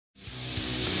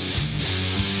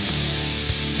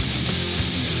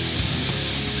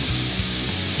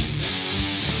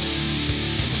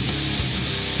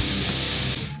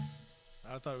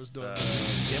thought it was doing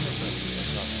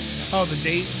Oh, the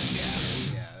dates?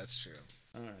 Yeah, that's true.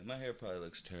 All right, my hair probably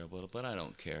looks terrible, but I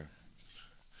don't care.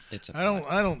 I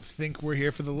don't think we're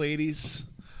here for the ladies.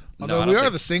 No, Although we are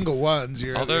the single ones.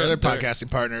 Your Although other podcasting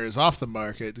partner is off the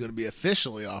market. Going to be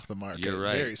officially off the market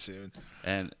very soon.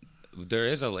 And there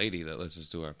is a lady that listens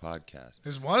to our podcast.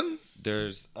 There's one?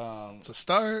 There's it's a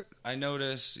start. I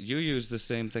notice you use the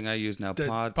same thing I use now.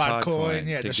 Podcoin.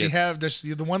 Yeah. Does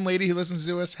the one lady who listens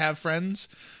to us have friends?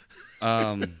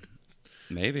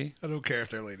 Maybe. I don't care if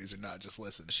they're ladies or not. Just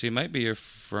listen. She might be your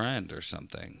friend or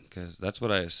something, because that's what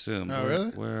I assume. Oh, really?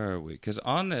 Where are we? Because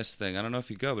on this thing, I don't know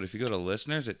if you go, but if you go to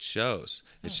listeners, it shows.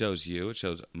 It shows you. It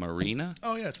shows Marina.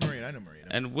 Oh, yeah, it's Marina. I know Marina.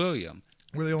 And William.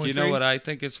 We're the only you three? know what I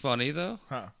think is funny, though?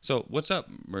 Huh. So, what's up,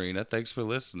 Marina? Thanks for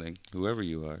listening, whoever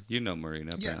you are. You know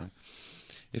Marina, apparently.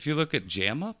 Yeah. If you look at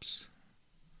jam-ups,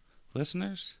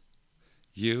 listeners,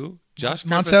 Josh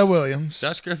Montel Williams.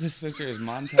 Josh Griffith's picture is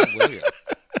Montel Williams.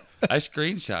 I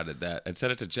screenshotted that and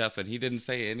sent it to Jeff, and he didn't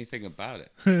say anything about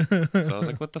it. So I was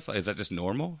like, what the fuck? Is that just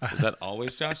normal? Is that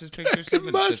always Josh's picture? It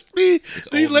must be.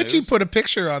 He let you put a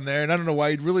picture on there, and I don't know why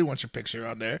he'd really want your picture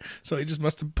on there. So he just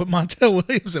must have put Montel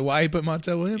Williams. And why he put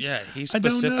Montel Williams? Yeah, he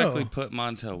specifically put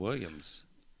Montel Williams.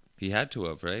 He had to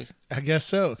have, right? I guess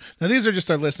so. Now, these are just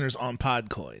our listeners on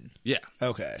Podcoin. Yeah.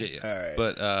 Okay. Yeah. All right.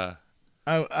 But,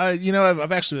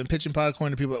 I've actually been pitching Podcoin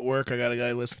to people at work. I got a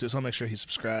guy listen to it, so I'll make sure he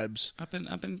subscribes. I've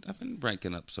been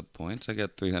ranking up some points. I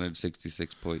got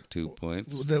 366.2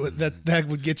 points. That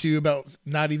would get you about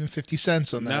not even 50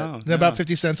 cents on that. No. About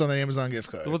 50 cents on the Amazon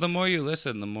gift card. Well, the more you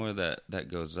listen, the more that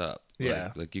goes up.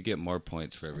 Yeah. Like you get more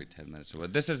points for every 10 minutes.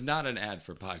 This is not an ad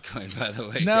for Podcoin, by the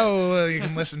way. No, you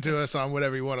can listen to us on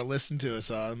whatever you want to listen to us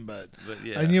on. But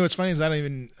yeah. I knew what's funny is I don't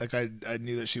even I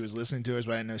knew that she was listening to us,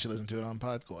 but I didn't know she listened to it on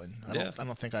Podcoin. I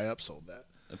don't think I upsold that.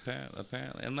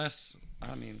 Apparently, unless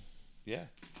yeah.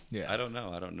 I don't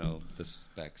know the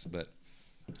specs, but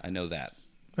I know that.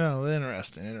 Oh,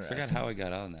 interesting. I forgot how I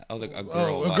got on that. Oh,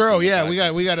 a girl. Yeah, we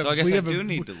got. So I guess I do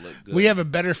need to look good. We have a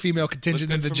better female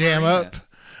contingent than the Jam Up.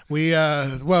 You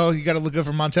got to look good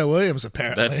for Montel Williams.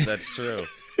 Apparently, that's true.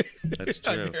 That's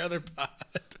true. On your other pod,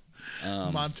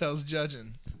 Montel's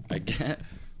judging. I get.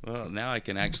 Well, now I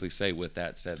can actually say with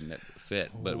that said and it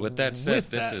fit. But with that said,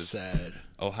 this is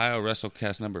Ohio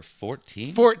WrestleCast number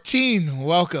 14. 14,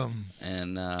 welcome.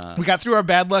 And we got through our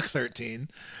bad luck 13.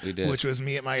 We did, which was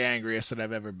me at my angriest that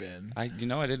I've ever been. I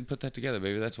didn't put that together.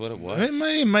 Maybe that's what it was. It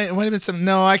might have been some.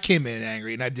 No, I came in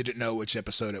angry and I didn't know which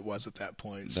episode it was at that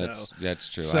point. That's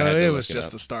true. So it was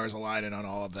just the stars aligning on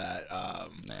all of that.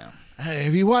 Yeah.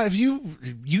 If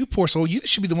you poor soul, you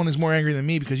should be the one who's more angry than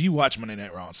me because you watch Monday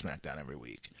Night Raw and SmackDown every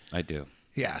week. I do.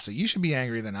 Yeah, so you should be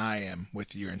angrier than I am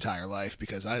with your entire life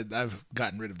because I've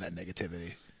gotten rid of that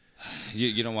negativity.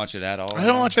 You don't watch it at all? I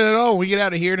don't watch it at all. We get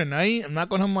out of here tonight. I'm not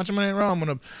going home and watch Monday Night Raw. I'm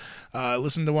going to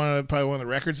listen to probably one of the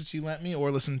records that you lent me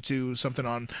or listen to something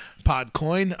on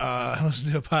Podcoin,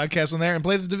 listen to a podcast on there and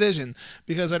play the division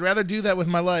because I'd rather do that with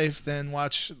my life than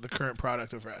watch the current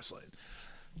product of wrestling.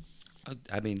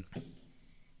 I mean,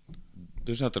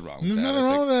 there's nothing wrong with There's that. nothing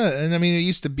wrong with that. And I mean, it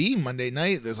used to be Monday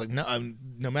night. There's like,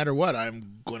 no matter what,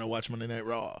 I'm going to watch Monday Night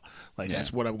Raw.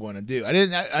 That's what I'm going to do.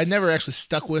 I never actually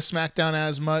stuck with SmackDown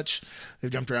as much.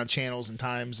 They've jumped around channels and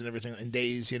times and everything and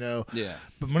days, Yeah.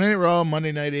 But Monday Night Raw,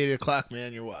 Monday night, 8 o'clock,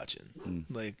 man, you're watching.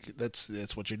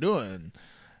 That's what you're doing.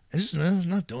 I'm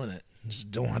not doing it.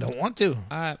 I don't want to.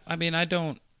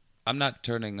 I'm not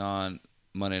turning on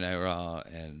Monday Night Raw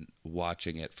and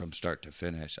watching it from start to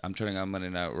finish. I'm turning on Monday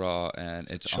Night Raw and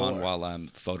it's on while I'm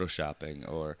photoshopping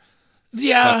or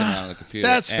fucking around on the computer.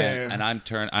 That's fair. And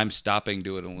I'm stopping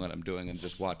doing what I'm doing and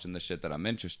just watching the shit that I'm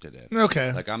interested in.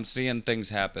 Okay. Like I'm seeing things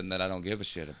happen that I don't give a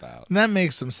shit about. That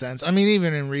makes some sense. I mean,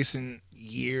 even in recent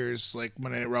years, like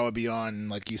Monday Night Raw would be on,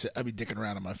 like you said, I'd be dicking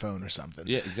around on my phone or something.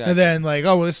 Yeah, exactly. And then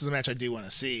this is a match I do want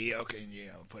to see. Okay,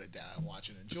 put it down and watch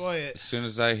it, enjoy it. As soon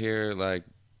as I hear like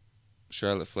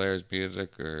Charlotte Flair's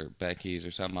music or Becky's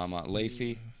or something, I'm on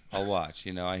Lacey, I'll watch.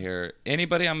 I hear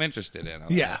anybody I'm interested in.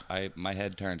 My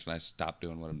head turns and I stop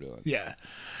doing what I'm doing. Yeah.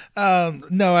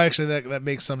 No, actually, that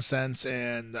makes some sense.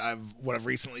 And what I've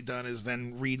recently done is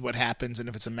then read what happens. And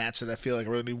if it's a match that I feel like I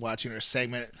really need watching or a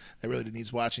segment that really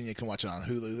needs watching, you can watch it on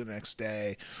Hulu the next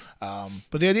day.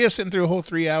 But the idea of sitting through a whole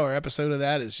 3-hour episode of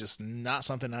that is just not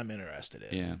something I'm interested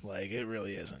in. Yeah. Like, it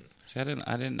really isn't. See,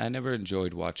 I never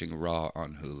enjoyed watching Raw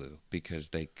on Hulu because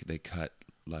they cut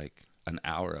like an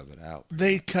hour of it out.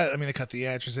 They cut the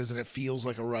entrances and it feels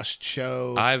like a rushed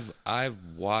show. I've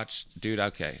watched, dude.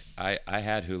 Okay, I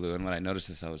had Hulu and when I noticed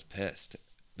this, I was pissed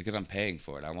because I'm paying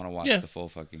for it. I want to watch the full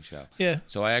fucking show. Yeah.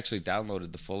 So I actually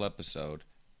downloaded the full episode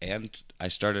and I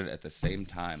started at the same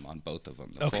time on both of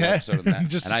them. The full Okay. episode of that,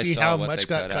 Just and to I see saw how what much they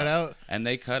got cut out. And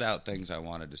they cut out things I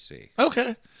wanted to see.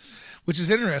 Okay. Which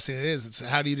is interesting. It is. It's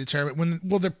how do you determine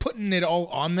well, they're putting it all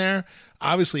on there,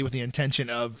 obviously with the intention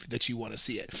of that you want to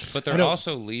see it. But they're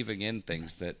also leaving in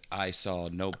things that I saw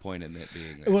no point in it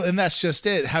being there. Well, and that's just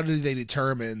it. How do they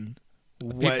determine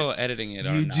what people editing it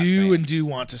are you not do fans. and do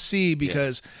want to see?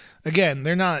 Because again,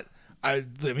 they're not. I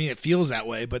mean, it feels that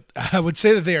way, but I would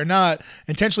say that they are not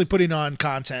intentionally putting on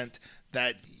content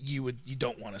that you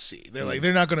don't want to see. They're like,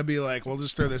 they're not going to be like, well,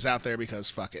 just throw this out there because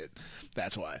fuck it.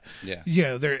 That's why. Yeah. You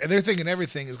know, they're thinking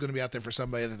everything is going to be out there for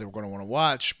somebody that they're going to want to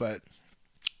watch, but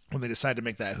when they decide to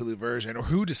make that Hulu version, or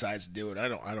who decides to do it, I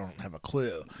don't have a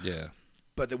clue. Yeah.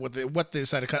 But what they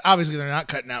decide to cut, obviously they're not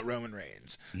cutting out Roman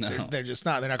Reigns. No. They're just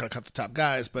not. They're not going to cut the top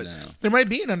guys, but No. there might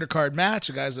be an undercard match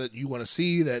of guys that you want to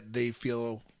see that they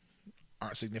feel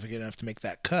aren't significant enough to make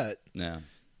that cut. No.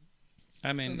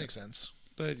 I mean, That makes sense.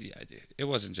 But yeah, it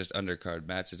wasn't just undercard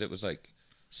matches. It was like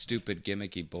stupid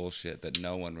gimmicky bullshit that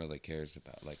no one really cares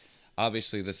about. Like,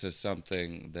 obviously, this is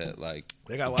something that like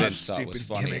They got a lot of Vince thought stupid was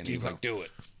funny, and gimmicky. he's like, "Do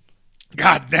it."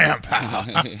 God damn,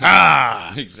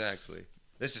 pal. Exactly.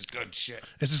 This is good shit.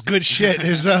 This is good shit.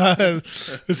 Is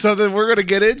something we're going to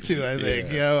get into, I think.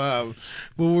 Yeah. You know,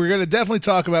 well, we're going to definitely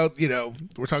talk about, you know,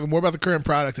 we're talking more about the current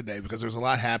product today because there's a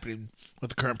lot happening with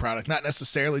the current product. Not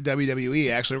necessarily WWE.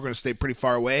 Actually, we're going to stay pretty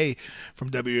far away from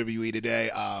WWE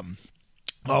today.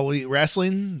 All Elite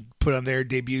Wrestling put on their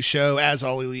debut show as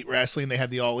All Elite Wrestling. They had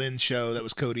the All In show that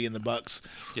was Cody and the Bucks.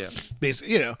 Yeah.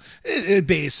 Basically, you know, it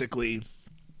basically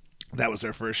that was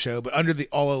their first show, but under the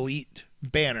All Elite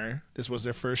banner, this was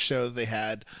their first show that they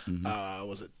had.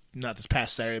 Was it not this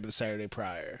past Saturday, but the Saturday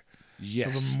prior?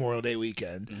 Yes. Memorial Day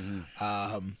weekend.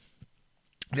 Mm-hmm.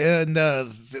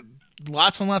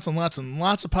 Lots and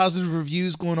lots of positive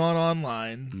reviews going on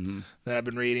online that I've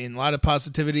been reading. A lot of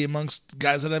positivity amongst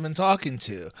guys that I've been talking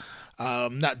to.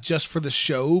 Not just for the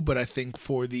show, but I think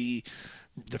for the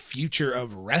future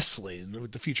of wrestling,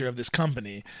 the future of this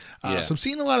company. So I'm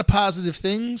seeing a lot of positive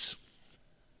things.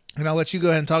 And I'll let you go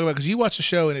ahead and talk about, because you watched the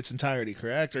show in its entirety,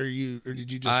 correct? Or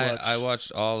did you just watch? I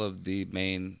watched all of the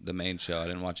main show. I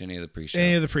didn't watch any of the pre-show.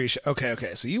 Any of the pre-show. Okay.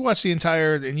 So you watched the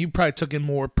entire, and you probably took in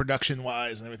more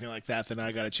production-wise and everything like that than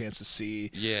I got a chance to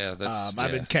see. Yeah, that's.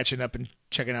 I've been catching up and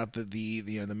checking out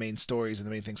the main stories and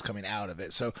the main things coming out of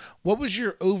it. So, what was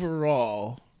your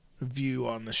overall view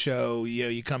on the show? You know,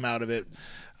 you come out of it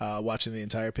watching the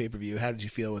entire pay-per-view. How did you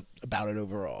feel about it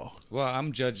overall? Well,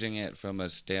 I'm judging it from a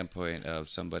standpoint of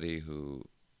somebody who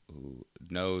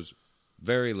knows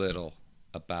very little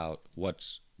about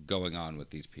what's going on with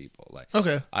these people. Like,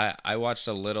 Okay. I watched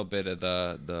a little bit of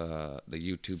the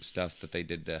YouTube stuff that they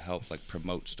did to help like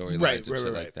promote storylines Right, and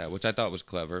shit like that, which I thought was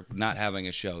clever. Not having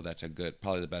a show, that's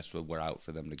probably the best route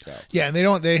for them to go. Yeah,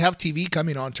 and they have TV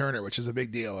coming on Turner, which is a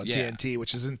big deal, on TNT,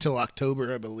 which is until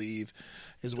October, I believe,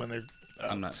 is when they're.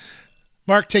 I'm not.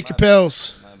 Mark, take your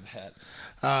pills. My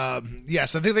bad.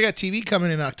 Yes, I think they got TV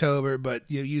coming in October, but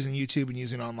using YouTube and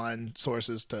using online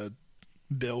sources to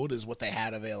build is what they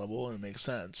had available, and it makes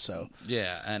sense. So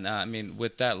Yeah, and I mean,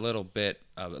 with that little bit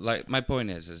of it, like, my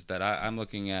point is that I'm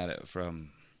looking at it from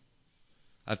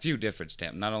a few different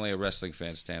standpoints, not only a wrestling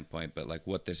fan standpoint, but like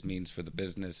what this means for the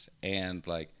business and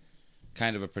like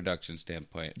kind of a production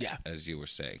standpoint, as you were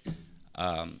saying.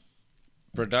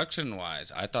 Production-wise,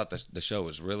 I thought the show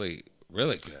was really,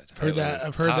 really good.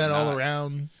 I've heard that all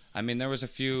around. I mean, there was a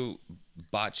few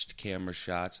botched camera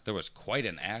shots. There was quite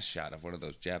an ass shot of one of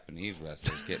those Japanese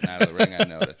wrestlers getting out of the ring, I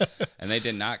noticed. And they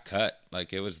did not cut.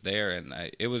 Like, it was there, and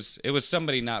it was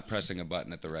somebody not pressing a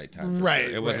button at the right time. Right.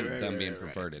 Sure. It wasn't them being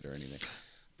perverted or anything.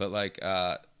 But, like,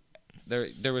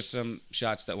 there was some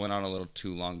shots that went on a little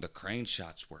too long. The crane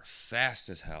shots were fast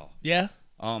as hell. Yeah.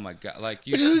 Oh, my God. Like,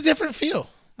 which is a different feel.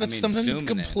 That's something zooming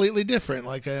completely different.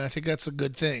 Like, I think that's a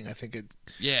good thing. I think it.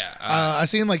 Yeah. I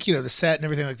seen like the set and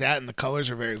everything like that, and the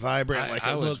colors are very vibrant.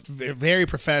 It looked very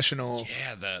professional.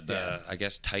 Yeah. I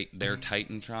guess their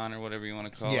Titantron or whatever you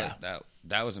want to call it.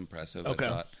 That was impressive. Okay.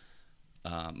 I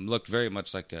thought looked very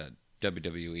much like a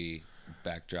WWE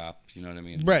backdrop. You know what I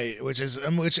mean? Right. Which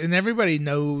and everybody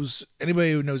knows.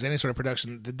 Anybody who knows any sort of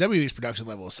production, the WWE's production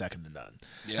level is second to none.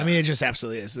 Yeah. I mean, it just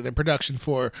absolutely is. Their production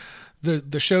for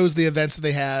the shows, the events that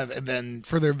they have, and then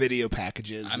for their video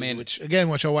packages. I mean, which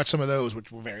I'll watch some of those,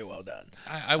 which were very well done.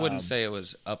 I wouldn't say it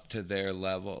was up to their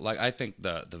level. Like, I think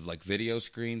the like video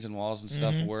screens and walls and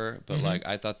stuff were, but like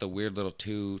I thought the weird little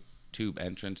tube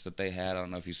entrance that they had, I don't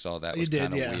know if you saw that, was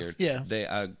kind of weird. Yeah. They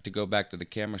to go back to the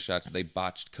camera shots, they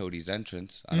botched Cody's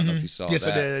entrance. I don't know if you saw that. Yes,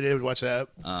 I did. I did watch that.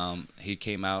 He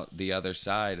came out the other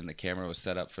side, and the camera was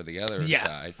set up for the other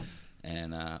side.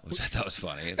 and which I thought was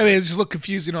funny. I mean, it just looked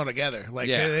confusing altogether. Like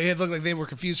Yeah. it looked like they were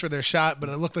confused for their shot, but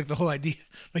it looked like the whole idea,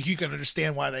 like you can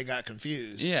understand why they got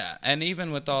confused. Yeah, and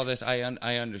even with all this, I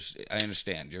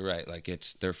understand. You're right. Like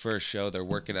it's their first show, they're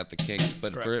working out the kinks,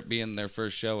 but for it being their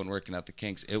first show and working out the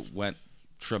kinks, it went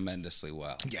tremendously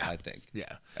well. Yeah, I think.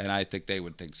 Yeah, and I think they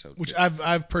would think so too. Which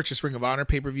I've purchased Ring of Honor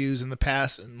pay-per-views in the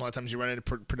past, and a lot of times you run into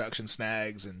production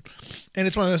snags, and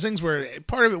it's one of those things where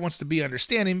part of it wants to be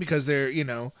understanding because they're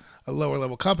a lower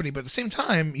level company, but at the same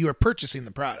time you are purchasing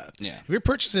the product. Yeah, if you're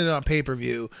purchasing it on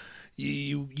pay-per-view,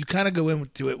 you kind of go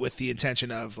into it with the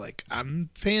intention of like, I'm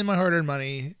paying my hard-earned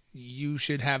money. You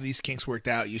should have these kinks worked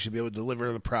out. You should be able to deliver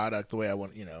the product the way I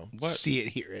want, see it,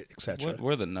 hear it, etc. What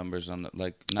were the numbers on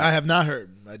the I have not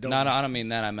heard. I don't. I don't mean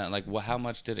that. I meant how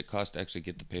much did it cost to actually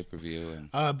get the pay-per-view? And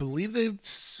I believe it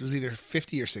was either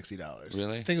 $50 or $60.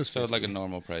 Really? I think it was $50. So like a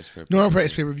normal price for normal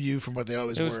price pay-per-view from what they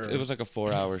always were. It was like a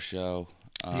 4-hour show.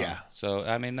 Yeah. So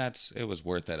I mean it was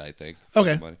worth it. I think.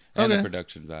 Okay. And the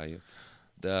production value.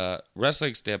 The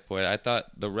wrestling standpoint, I thought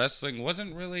the wrestling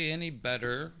wasn't really any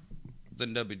better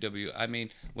than WWE. I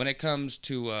mean, when it comes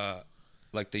to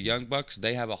like the Young Bucks,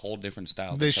 they have a whole different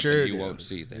style. They sure do. You won't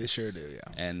see there. They sure do, yeah.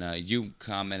 And you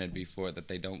commented before that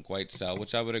they don't quite sell,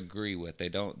 which I would agree with. They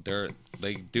don't.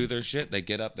 They do their shit. They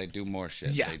get up. They do more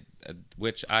shit. Yeah.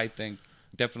 Which I think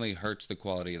definitely hurts the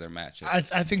quality of their matches. I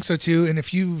think so too. And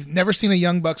if you've never seen a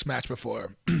Young Bucks match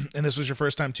before, and this was your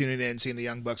first time tuning in, seeing the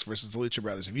Young Bucks versus the Lucha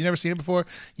Brothers, if you've never seen it before,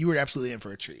 you were absolutely in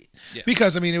for a treat. Yeah.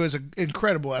 Because I mean, it was an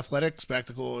incredible athletic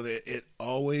spectacle. It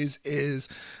always is.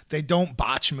 They don't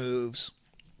botch moves.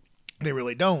 They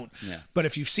really don't. Yeah. But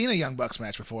if you've seen a Young Bucks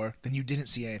match before, then you didn't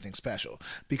see anything special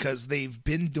because they've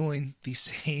been doing the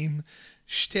same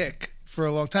shtick for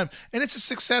a long time, and it's a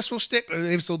successful shtick.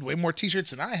 They've sold way more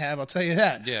T-shirts than I have. I'll tell you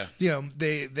that. Yeah.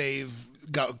 They've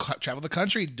traveled the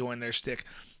country doing their shtick.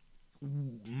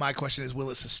 My question is, will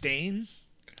it sustain?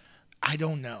 I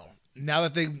don't know. Now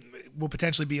that they will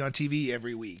potentially be on TV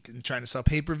every week and trying to sell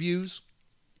pay-per-views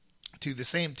to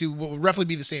what will roughly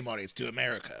be the same audience, to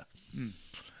America.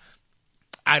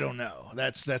 I don't know.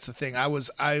 That's the thing. I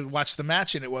watched the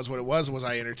match and it was what it was. Was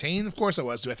I entertained? Of course I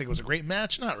was. Do I think it was a great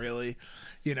match? Not really.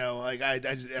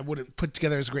 I wouldn't put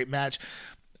together as a great match.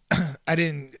 I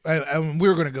didn't. We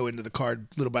were going to go into the card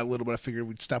little by little, but I figured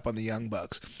we'd stop on the Young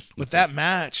Bucks. With that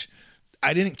match,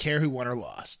 I didn't care who won or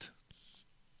lost.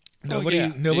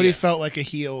 Nobody felt like a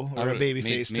heel or a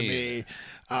babyface to me.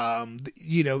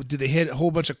 Did they hit a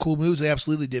whole bunch of cool moves? They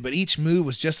absolutely did. But each move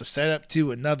was just a setup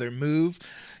to another move.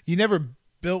 You never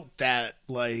built that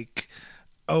like,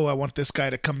 oh, I want this guy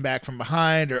to come back from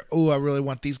behind, or oh, I really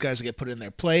want these guys to get put in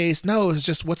their place. No, it's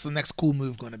just what's the next cool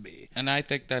move going to be. And I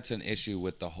think that's an issue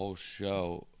with the whole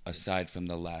show, aside from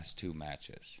the last two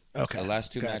matches. Okay, the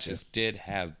last two matches did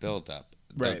have build up.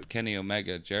 Right. The Kenny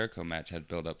Omega Jericho match had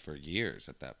build up for years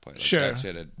at that point. Sure, that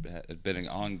shit had been an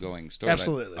ongoing story,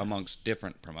 absolutely, amongst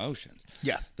different promotions.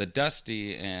 Yeah, the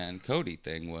Dusty and Cody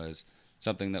thing was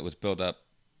something that was built up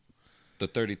the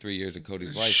 33 years of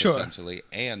Cody's life, essentially,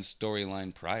 and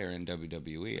storyline prior in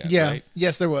WWE. Yeah, right?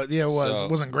 Yes, there was. Yeah, it was. So it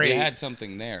wasn't great. You had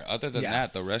something there. Other than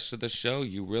that, the rest of the show,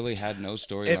 you really had no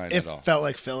storyline at all. It felt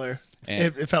like filler.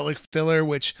 It felt like filler,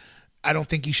 which I don't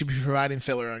think you should be providing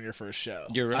filler on your first show.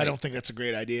 You're right. I don't think that's a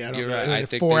great idea. I don't You're know. right. I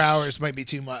think 4 hours might be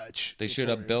too much. They should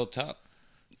have built up.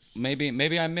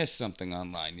 Maybe I missed something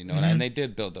online, and they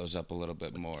did build those up a little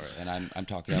bit more. And I'm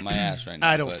talking out my ass right now.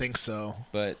 I don't think so.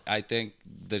 But I think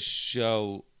the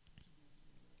show,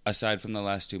 aside from the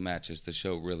last two matches, the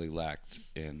show really lacked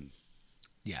in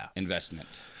investment.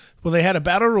 Well, they had a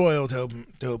battle royal to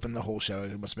open the whole show.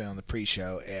 It must have been on the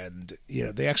pre-show, and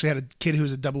they actually had a kid who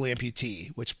was a double amputee,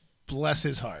 which bless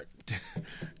his heart,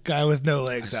 guy with no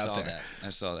legs out there. I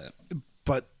saw that.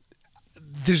 But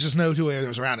there's just no two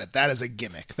ways around it. That is a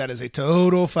gimmick. That is a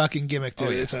total fucking gimmick.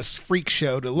 It's a freak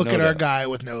show to look at our guy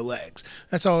with no legs.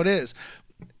 That's all it is.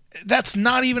 That's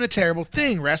not even a terrible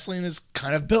thing. Wrestling is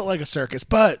kind of built like a circus,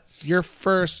 but your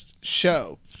first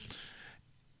show,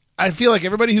 I feel like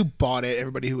everybody who bought it,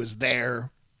 everybody who was there,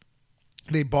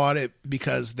 they bought it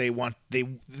because they we're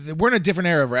in a different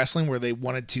era of wrestling where the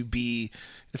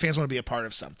fans want to be a part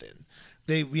of something.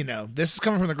 This is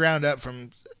coming from the ground up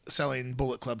from selling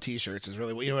Bullet Club T-shirts is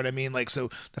really, you know what I mean? Like, so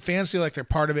the fans feel like they're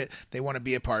part of it. They want to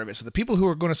be a part of it. So the people who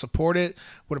are going to support it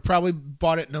would have probably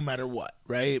bought it no matter what,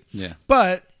 right? Yeah.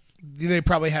 But they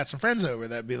probably had some friends over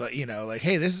that'd be like,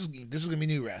 hey, this is going to be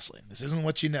new wrestling. This isn't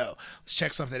what you know. Let's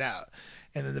check something out.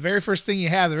 And then the very first thing you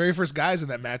have, the very first guys in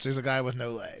that match, there's a guy with no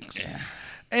legs. Yeah.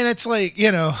 And it's like,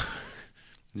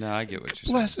 No, I get what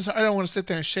you're Bless saying. his heart. I don't want to sit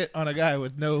there and shit on a guy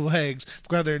with no legs,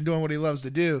 go out there and doing what he loves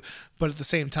to do. But at the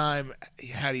same time,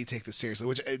 how do you take this seriously?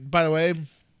 Which, by the way,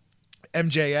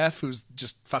 MJF, who's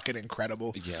just fucking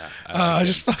incredible. Yeah.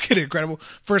 Just fucking incredible.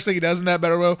 First thing he does in that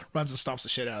battle royal, runs and stomps the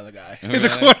shit out of the guy in the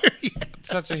corner. Yeah.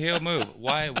 Such a heel move.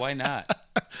 Why not?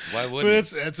 Why wouldn't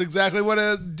That's exactly what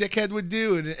a dickhead would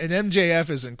do, and MJF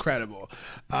is incredible.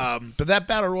 But that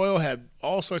battle royal had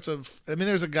all sorts of. I mean,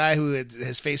 there's a guy who had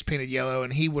his face painted yellow,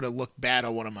 and he would have looked bad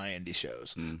on one of my indie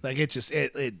shows. Like it just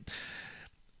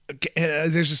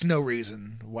there's just no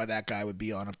reason why that guy would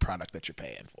be on a product that you're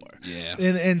paying for. Yeah,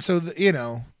 and so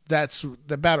that's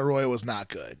the battle royal was not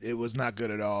good. It was not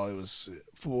good at all. It was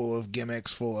full of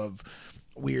gimmicks, full of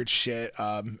weird shit.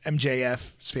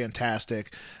 MJF is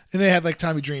fantastic. And they had like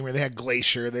Tommy Dreamer, they had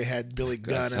Glacier, they had Billy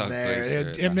Gunn in there.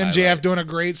 They had MJF doing a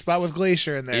great spot with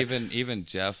Glacier in there. Even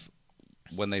Jeff,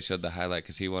 when they showed the highlight,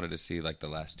 because he wanted to see like the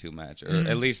last two match, or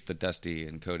at least the Dusty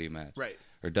and Cody match, right?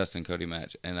 Or Dustin Cody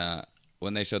match. And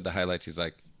when they showed the highlights, he's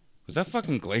like, "Was that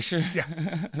fucking Glacier?" Yeah,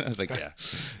 I was like, "Yeah,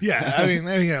 yeah." I mean,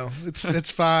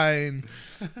 it's fine.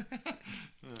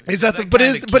 Is that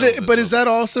is that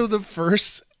also the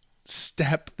first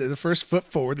step, the first foot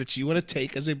forward that you want to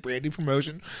take as a branding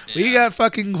promotion? Yeah. We got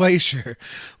fucking Glacier.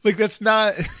 Like that's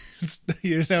not,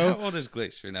 How old is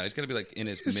Glacier now? He's gonna be like in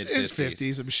his mid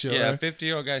 50s, I'm sure. Yeah,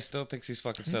 50-year-old guy still thinks he's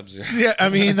fucking Sub-Zero. Yeah, I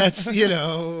mean that's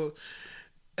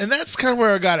And that's kind of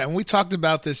where I got at. And we talked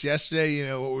about this yesterday,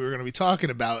 what we were going to be talking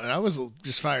about. And I was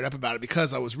just fired up about it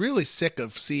because I was really sick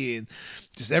of seeing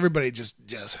just everybody just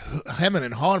hemming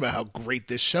and hawing about how great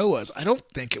this show was. I don't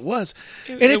think it was.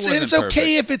 And it's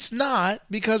okay if it's not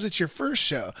because it's your first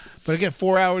show. But again,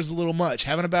 4 hours is a little much.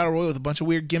 Having a battle royal with a bunch of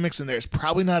weird gimmicks in there is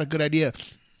probably not a good idea.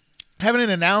 Having an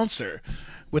announcer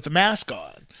with the mask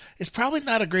on, it's probably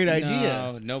not a great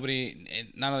idea. No, nobody.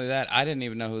 Not only that, I didn't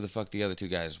even know who the fuck the other two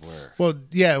guys were. Well,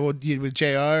 yeah, with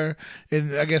JR,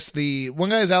 and I guess the one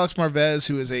guy is Alex Marvez,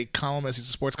 who is a columnist. He's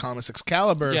a sports columnist.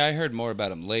 Excalibur. Yeah, I heard more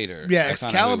about him later. Yeah,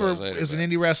 Excalibur is an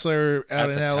indie wrestler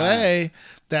out in LA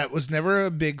that was never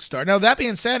a big star. Now, that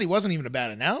being said, he wasn't even a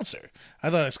bad announcer. I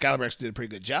thought Excalibur actually did a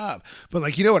pretty good job. But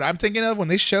what I'm thinking of when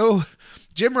they show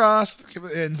Jim Ross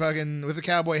and fucking with the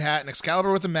cowboy hat and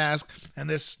Excalibur with the mask and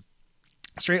this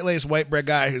straight-laced white bread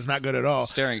guy who's not good at all,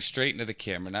 staring straight into the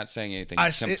camera, not saying anything,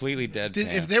 completely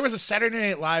deadpan. If there was a Saturday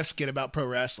Night Live skit about pro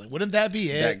wrestling, wouldn't that be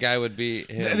it? That guy would be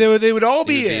him. They would all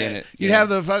be it. You'd have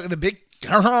the big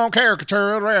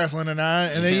caricature of wrestling tonight,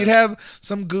 and then you'd have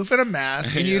some goof in a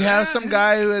mask, and you'd have some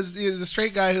guy who has the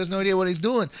straight guy who has no idea what he's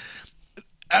doing.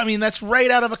 I mean, that's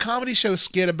right out of a comedy show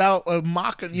skit about a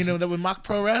mock, that would mock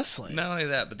pro wrestling. Not only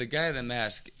that, but the guy in the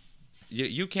mask,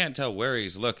 you can't tell where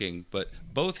he's looking, but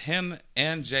both him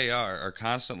and JR are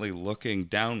constantly looking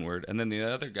downward, and then the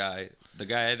other guy, the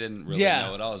guy I didn't really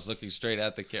know at all, is looking straight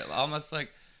at the camera, almost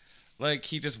like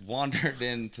he just wandered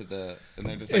into the, and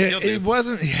they're just like, it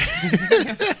wasn't.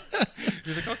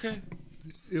 You're like, okay.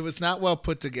 It was not well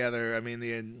put together. I mean,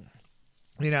 the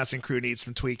announcing crew needs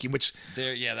some tweaking, which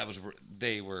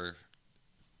they were,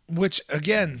 which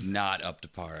again, not up to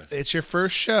par. It's your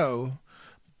first show,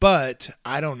 but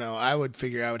I don't know. I would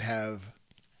figure I would have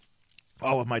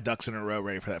all of my ducks in a row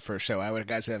ready for that first show. I would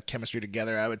guys have chemistry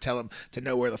together. I would tell them to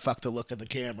know where the fuck to look at the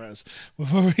cameras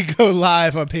before we go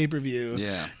live on pay-per-view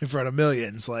in front of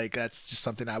millions. Like that's just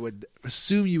something I would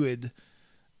assume you would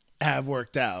have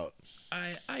worked out.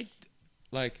 I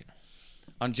like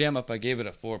on Jam Up I gave it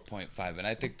a 4.5, and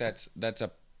I think that's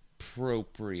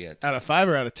appropriate. Out of 5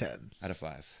 or out of 10? Out of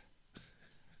 5.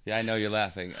 Yeah, I know you're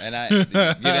laughing, and you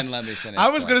didn't let me finish.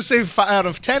 I was going to say 5 out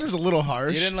of 10 is a little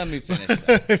harsh. You didn't let me finish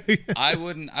that.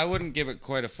 I wouldn't give it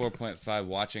quite a 4.5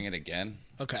 watching it again.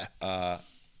 Okay.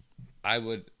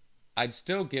 I'd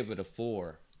still give it a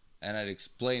 4, and I'd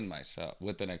explain myself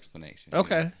with an explanation.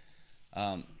 Okay.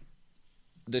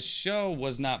 The show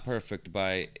was not perfect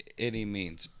by any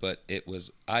means, but it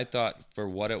was, I thought, for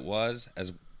what it was,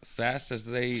 as fast as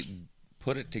they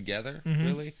put it together,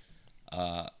 really,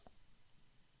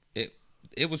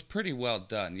 it was pretty well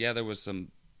done. Yeah, there was some.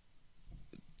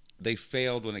 They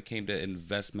failed when it came to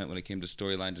investment, when it came to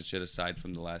storylines and shit, aside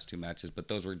from the last two matches, but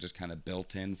those were just kind of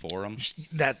built in for them.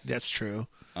 That's true.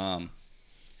 I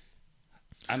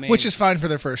mean, which is fine for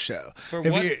their first show. What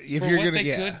they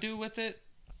could do with it,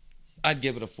 I'd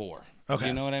give it a 4. Okay,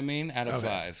 you know what I mean? Out of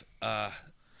 5,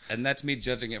 and that's me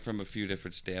judging it from a few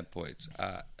different standpoints.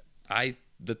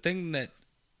 The thing that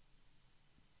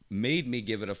made me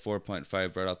give it a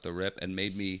 4.5 right off the rip and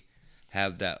made me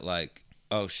have that like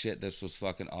oh shit, this was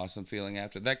fucking awesome feeling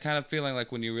after. That kind of feeling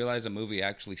like when you realize a movie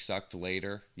actually sucked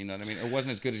later. You know what I mean? It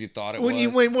wasn't as good as you thought it was.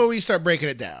 When you start breaking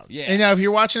it down. Yeah. And now if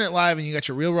you're watching it live and you got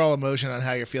your real raw emotion on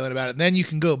how you're feeling about it, then you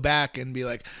can go back and be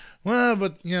like, well,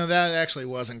 but that actually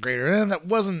wasn't great, or that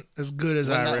wasn't as good as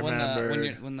I remember.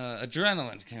 When the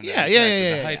adrenaline came yeah,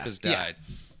 the hype has died.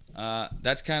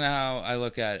 That's kind of how I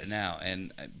look at it now.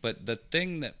 But the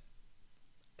thing that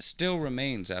still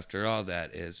remains after all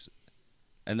that is,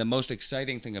 and the most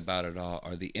exciting thing about it all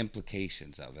are the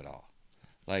implications of it all.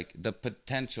 Like the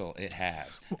potential it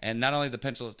has. And not only the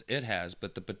potential it has,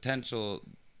 but the potential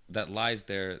that lies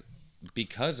there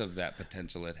because of that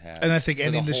potential it has. And I think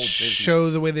ending the show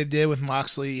the way they did with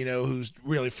Moxley, who's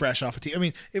really fresh off a team. I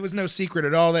mean, it was no secret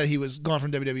at all that he was gone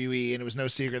from WWE, and it was no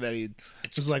secret that he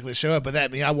was likely to show up. But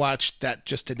I watched that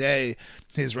just today,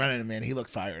 his running, man, he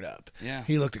looked fired up. Yeah.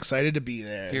 He looked excited to be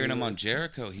there. Hearing him on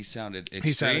Jericho, he sounded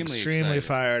extremely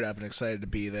fired up and excited to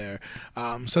be there.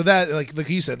 So that, like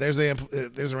you said, there's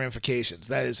the ramifications.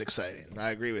 That is exciting. I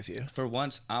agree with you. For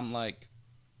once, I'm like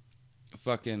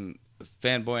fucking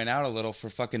fanboying out a little for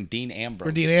fucking Dean Ambrose.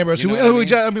 For Dean Ambrose,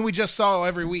 we just saw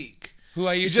every week. Who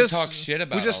I used to talk shit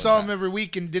about. We just saw him every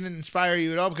week and didn't inspire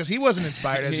you at all because he wasn't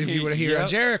inspired as if you would hear on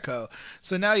Jericho.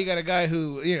 So now you got a guy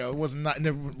who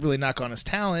never really knock on his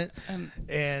talent,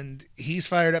 and he's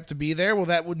fired up to be there. Well,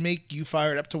 that would make you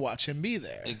fired up to watch him be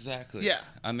there. Exactly. Yeah.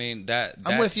 I mean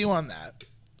I'm with you on that.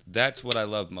 That's what I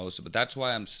love most, but that's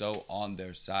why I'm so on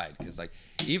their side because like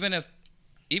even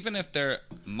if they're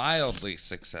mildly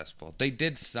successful, they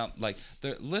did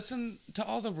listen to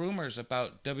all the rumors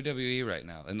about WWE right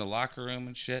now in the locker room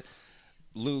and shit.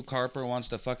 Luke Harper wants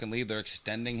to fucking leave. They're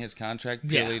extending his contract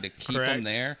purely to keep him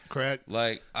there. Correct.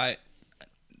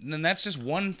 And that's just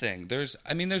one thing. There's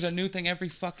a new thing every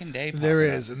fucking day. There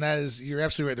is, and that is, you're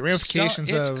absolutely right. The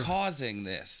ramifications it's causing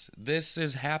this. This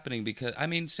is happening because,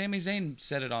 Sami Zayn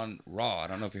said it on Raw. I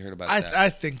don't know if you heard about that. I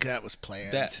think that was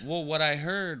planned. What I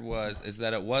heard is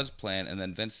that it was planned, and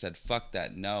then Vince said, fuck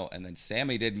that, no. And then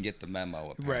Sami didn't get the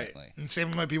memo, apparently. Right. And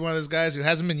Sami might be one of those guys who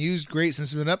hasn't been used great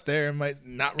since he's been up there and might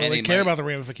not really care about the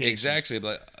ramifications. Exactly.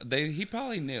 But he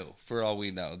probably knew, for all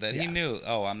we know, that he knew,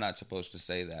 I'm not supposed to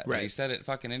say that. Right. And he said it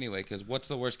fucking anyway, because what's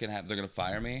the worst can happen? They're going to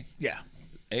fire me? Yeah.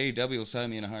 AEW will sign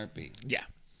me in a heartbeat. Yeah.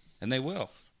 And they will.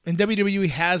 And WWE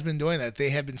has been doing that.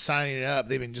 They have been signing it up.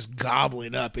 They've been just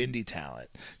gobbling up indie talent.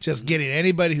 Just getting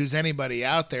anybody who's anybody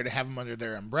out there to have them under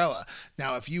their umbrella.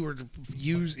 Now, if you were to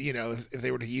use, if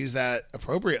they were to use that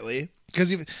appropriately,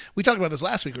 because we talked about this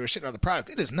last week, we were shitting on the product.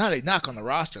 It is not a knock on the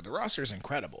roster. The roster is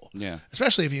incredible. Yeah.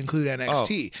 Especially if you include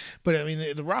NXT. But,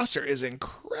 the roster is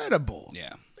incredible.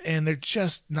 Yeah. And they're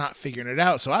just not figuring it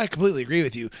out. So I completely agree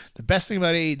with you. The best thing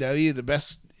about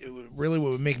AEW, really what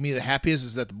would make me the happiest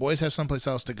is that the boys have someplace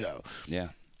else to go. Yeah.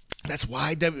 That's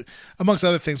why, amongst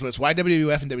other things, but it's why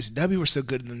WWF and WCW were so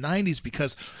good in the 90s,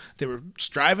 because they were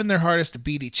striving their hardest to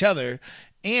beat each other,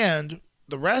 and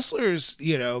the wrestlers,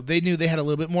 they knew they had a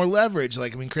little bit more leverage.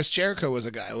 Like, Chris Jericho was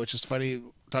a guy, which is funny,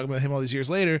 talking about him all these years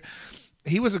later.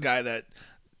 He was a guy that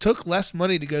took less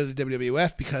money to go to the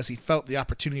WWF because he felt the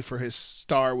opportunity for his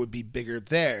star would be bigger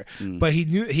there. But he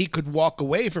knew he could walk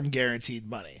away from guaranteed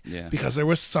money because there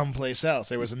was someplace else.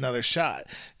 There was another shot.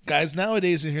 Guys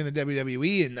nowadays are here in the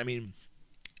WWE, and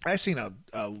I seen a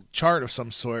chart of some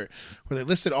sort where they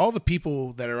listed all the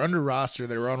people that are under roster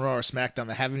that are on Raw or SmackDown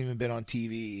that haven't even been on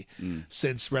TV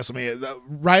since WrestleMania.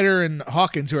 Ryder and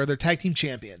Hawkins, who are their tag team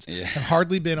champions, have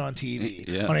hardly been on TV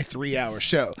on a 3-hour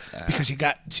show because you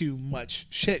got too much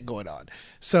shit going on.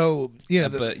 So,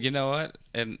 but you know what?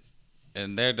 In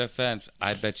their defense,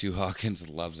 I bet you Hawkins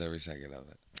loves every second of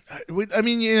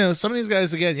it. Some of these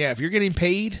guys, again, if you're getting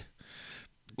paid.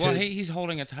 Well, he's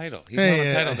holding a title. He's holding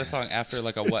a title this long after a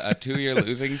 2-year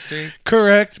losing streak.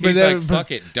 Correct. He's fuck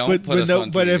it, don't put us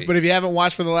on TV. But if you haven't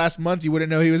watched for the last month, you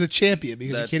wouldn't know he was a champion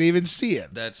because you can't even see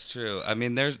him. That's true.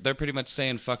 They're pretty much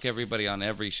saying fuck everybody on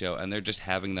every show, and they're just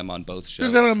having them on both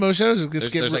shows. There's on both shows.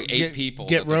 There's 8 people.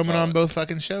 Get Roman on both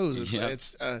fucking shows.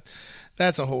 It's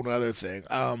that's a whole other thing.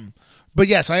 But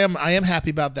yes, I am happy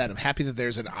about that. I'm happy that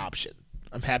there's an option.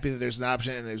 I'm happy that there's an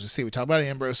option, and there's we talk about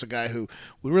Ambrose, a guy who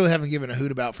we really haven't given a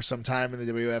hoot about for some time in the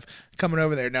WWF, coming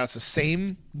over there. Now it's the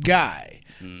same guy,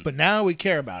 but now we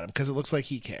care about him because it looks like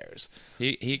he cares.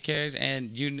 He cares,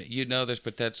 and there's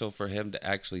potential for him to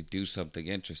actually do something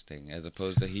interesting, as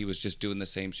opposed to he was just doing the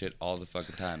same shit all the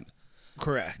fucking time.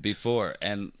 Correct. Before,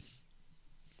 and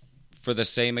for the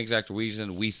same exact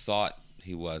reason we thought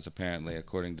he was, apparently,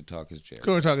 according to Talk is Jericho.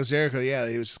 According to Talk is Jericho, yeah,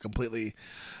 he was just completely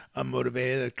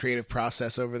unmotivated. The creative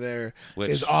process over there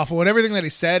is awful. And everything that he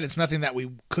said, it's nothing that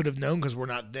we could have known because we're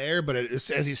not there. But as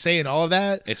he's saying all of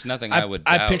that, it's nothing I would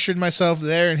doubt. I pictured myself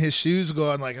there in his shoes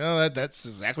going like, oh, that's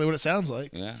exactly what it sounds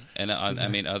like. Yeah. And I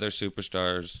mean, other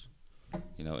superstars,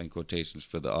 in quotations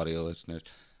for the audio listeners,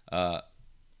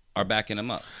 are backing him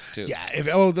up too. Yeah,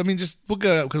 we'll go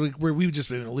because we've just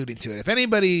been alluding to it. If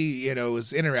anybody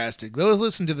is interested, go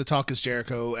listen to the Talk is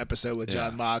Jericho episode with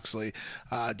John Moxley,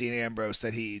 Dean Ambrose,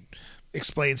 that he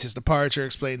explains his departure,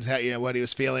 explains how what he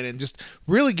was feeling, and just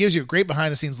really gives you a great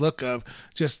behind the scenes look of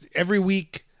just every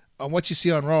week on what you see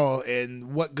on Raw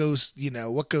and what goes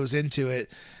into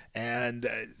it. And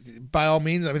by all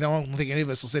means, I don't think any of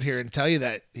us will sit here and tell you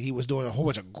that he was doing a whole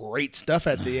bunch of great stuff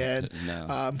at the end,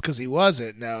 because he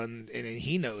wasn't. Now, and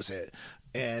he knows it,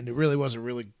 and it really was a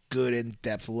really good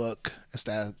in-depth look as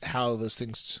to how those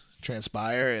things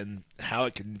transpire and how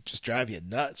it can just drive you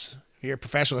nuts. If you're a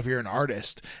professional, if you're an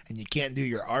artist, and you can't do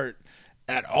your art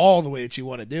at all the way that you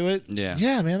want to do it,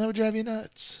 yeah, man, that would drive you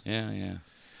nuts. Yeah.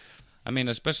 I mean,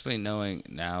 especially knowing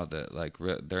now that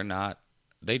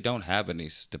they don't have any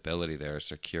stability there,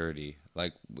 security.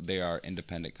 Like, they are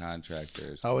independent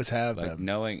contractors. Always have like them.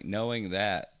 Knowing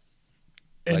that,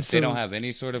 and like, they don't have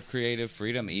any sort of creative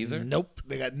freedom either. Nope,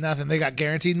 they got nothing. They got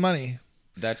guaranteed money.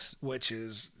 Which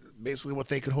is basically what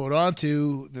they could hold on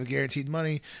to, the guaranteed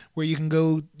money, where you can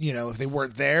go. If they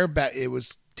weren't there, it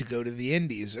was to go to the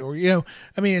indies, or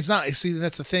it's not. See,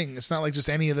 that's the thing. It's not like just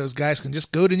any of those guys can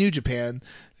just go to New Japan,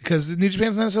 because New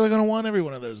Japan's not necessarily going to want every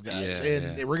one of those guys,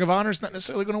 and Ring of Honor's not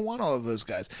necessarily going to want all of those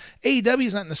guys. AEW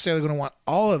is not necessarily going to want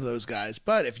all of those guys,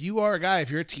 but if you are a guy,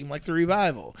 if you're a team like the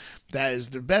Revival, that is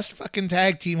the best fucking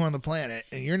tag team on the planet,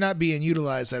 and you're not being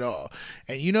utilized at all,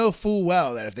 and you know full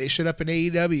well that if they showed up in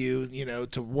AEW,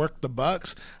 to work the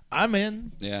Bucks, I'm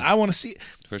in. Yeah, I want to see it.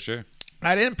 For sure.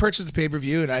 I didn't purchase the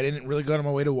pay-per-view, and I didn't really go out of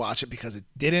my way to watch it because it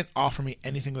didn't offer me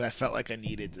anything that I felt like I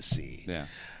needed to see. Yeah.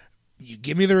 You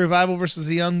give me the Revival versus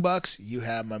the Young Bucks, you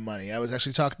have my money. I was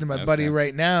actually talking to my buddy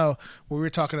right now, where we were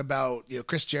talking about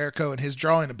Chris Jericho and his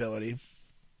drawing ability.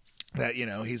 That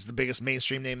he's the biggest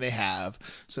mainstream name they have,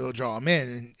 so we'll draw him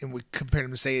in, and we compared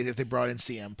him to say if they brought in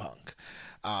CM Punk.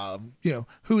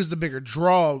 Who is the bigger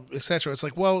draw, etc. It's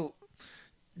like, well,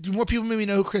 do more people maybe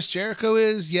know who Chris Jericho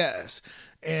is? Yes.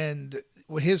 And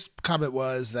his comment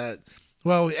was that,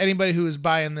 well, anybody who was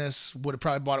buying this would have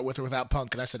probably bought it with or without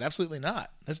Punk. And I said, absolutely not.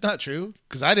 That's not true,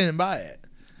 because I didn't buy it.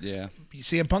 Yeah. You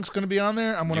see, Punk's going to be on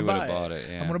there, I'm going to buy it. Bought it,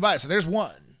 yeah. I'm going to buy it. So there's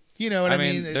one. You know what I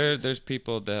mean? There's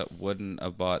people that wouldn't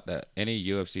have bought that any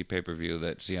UFC pay-per-view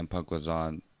that CM Punk was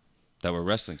on that were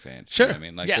wrestling fans. Sure. You know what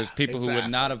I mean? There's people who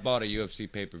would not have bought a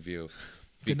UFC pay-per-view.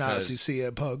 Did not see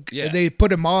CM Punk. Yeah. And they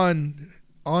put him on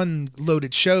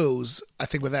loaded shows, I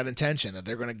think, with that intention that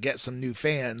they're going to get some new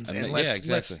fans, and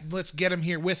let's get him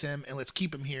here with him, and let's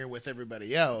keep him here with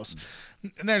everybody else.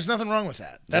 And there's nothing wrong with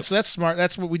that. That's smart.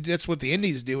 That's what the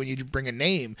indies do when you bring a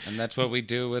name, and that's what we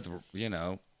do with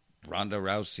Ronda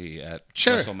Rousey at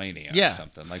WrestleMania or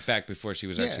something, like back before she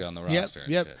was actually on the roster.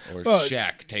 And shit. Or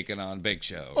Shaq taking on Big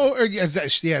Show. I was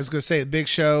going to say Big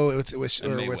Show with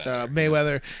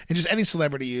Mayweather, and just any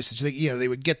celebrity usage. They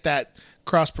would get that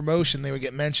cross promotion. They would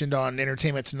get mentioned on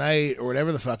Entertainment Tonight or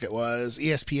whatever the fuck it was,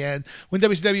 ESPN, when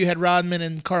WCW had Rodman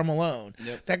and Karl Malone.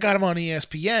 That got him on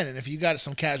ESPN, and if you got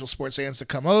some casual sports fans to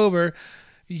come over,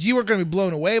 you weren't going to be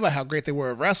blown away by how great they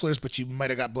were of wrestlers, but you might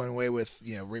have got blown away with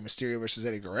Rey Mysterio versus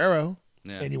Eddie Guerrero,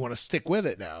 and you want to stick with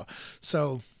it now.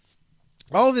 So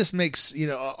all of this makes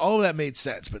all of that made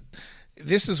sense, but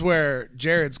this is where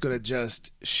Jared's going to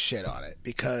just shit on it,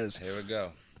 because here we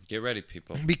go. Get ready,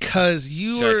 people. Because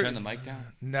Should I turn the mic down?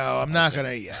 No, I'm not going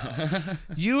to yell.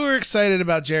 You were excited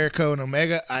about Jericho and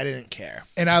Omega. I didn't care.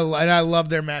 And I loved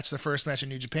their match, the first match in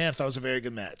New Japan. I thought it was a very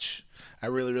good match. I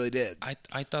really, really did.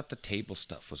 I thought the table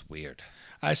stuff was weird.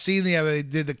 I seen they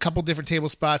did a couple different table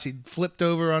spots. He flipped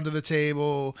over onto the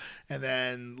table, and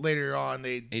then later on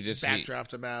they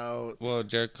backdropped him out. Well,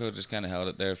 Jericho just kind of held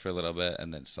it there for a little bit,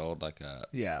 and then sold like a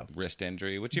wrist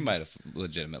injury, which he might have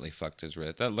legitimately fucked his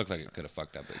wrist. That looked like it could have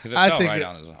fucked up because it fell right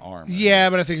on his arm. Yeah,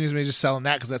 but I think he was maybe just selling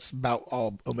that because that's about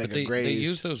all Omega grazed. They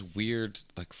use those weird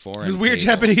foreign those weird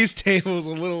tables. Japanese tables,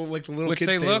 the little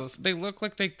kids tables. They look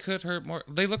like they could hurt more.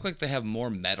 They look like they have more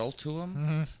metal to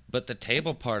them, but the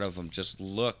table part of them just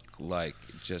look like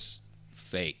just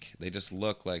fake. They just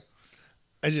look like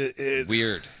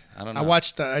weird. I don't know. I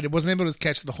wasn't able to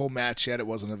catch the whole match yet. It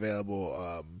wasn't available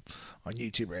on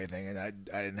YouTube or anything, and I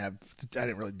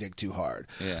didn't really dig too hard.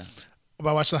 Yeah. But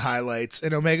I watched the highlights,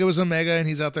 and Omega was Omega, and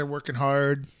he's out there working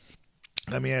hard.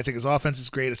 I mean, I think his offense is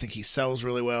great. I think he sells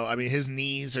really well. I mean, his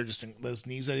knees are just those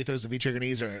knees that he throws. The V-trigger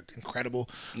knees are incredible,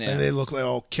 and they look like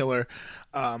all killer.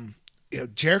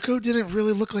 Jericho didn't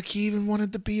really look like he even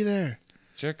wanted to be there.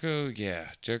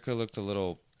 Jericho looked a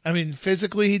little. I mean,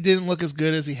 physically, he didn't look as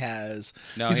good as he has.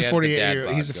 No, he's he a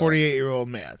 48-year-old. He's a 48-year-old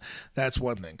man. That's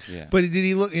one thing. Yeah. But did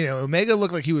he look? Omega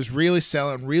looked like he was really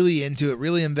selling, really into it,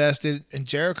 really invested, and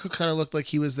Jericho kind of looked like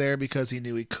he was there because he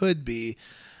knew he could be.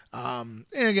 And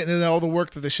again, all the work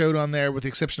that they showed on there, with the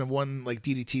exception of one like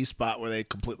DDT spot where they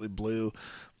completely blew,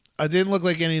 it didn't look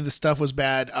like any of the stuff was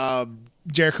bad.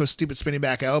 Jericho's stupid spinning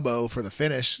back elbow for the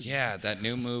finish. Yeah, that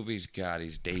new move he's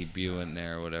debuting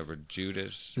there or whatever,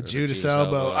 Judas. The Judas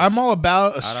elbow. I'm all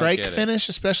about a strike finish,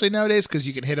 especially nowadays, because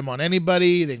you can hit them on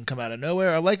anybody. They can come out of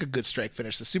nowhere. I like a good strike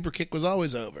finish. The super kick was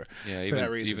always over. Yeah, for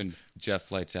that reason. Even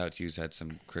Jeff Lights Out Hughes had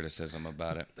some criticism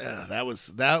about it.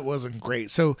 That wasn't great.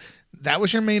 So that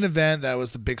was your main event. That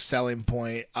was the big selling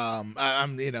point. I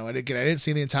didn't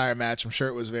see the entire match. I'm sure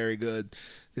it was very good.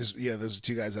 Those are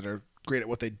two guys that are great at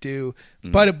what they do,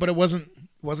 but it wasn't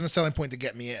a selling point to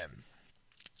get me in.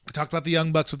 We talked about the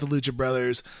Young Bucks with the Lucha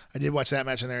Brothers. I did watch that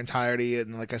match in their entirety,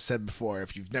 and like I said before,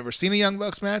 if you've never seen a Young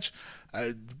Bucks match,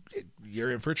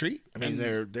 you're in for a treat. I mean,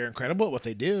 they're incredible at what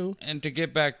they do. And to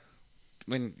get back,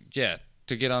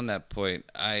 to get on that point,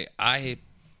 I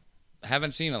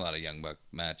haven't seen a lot of Young Buck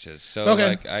matches, so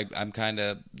I'm kind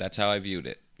of, that's how I viewed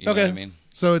it. You know what I mean?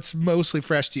 So it's mostly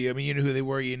fresh to you. I mean, you knew who they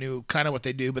were. You knew kind of what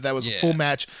they do, but that was a full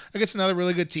match against another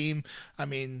really good team. I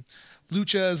mean,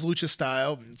 Lucha is Lucha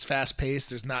style. It's fast-paced.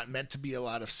 There's not meant to be a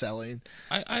lot of selling.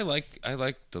 I like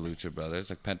the Lucha Brothers.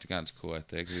 Like, Pentagon's cool, I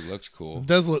think. He looks cool. It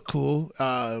does look cool.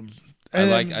 I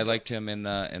liked him in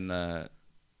the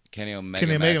Kenny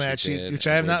Omega match, which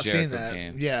I have not seen that.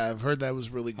 Came. Yeah, I've heard that was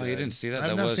really good. Oh, you didn't see that?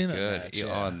 That was good. That match,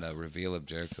 and the reveal of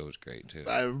Jericho was great too.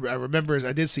 I remember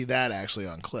I did see that actually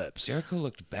on clips. Jericho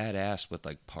looked badass with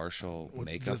like partial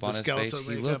makeup on his face.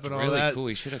 He looked really cool.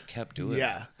 He should have kept doing it.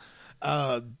 Yeah.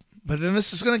 But then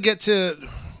this is going to get to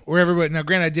where everybody. Now,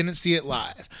 granted, I didn't see it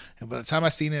live, and by the time I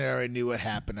seen it, I already knew what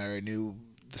happened. I already knew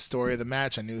the story of the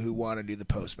match. I knew who won. I knew the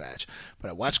post match. But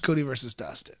I watched Cody versus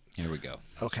Dustin. Here we go.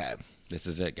 Okay. This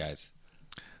is it, guys.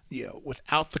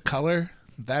 Without the color,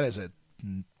 that is a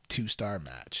 2-star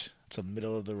match. It's a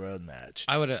middle of the road match.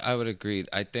 I would agree.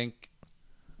 I think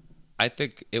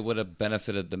it would have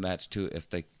benefited the match too if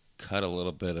they cut it a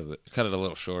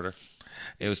little shorter.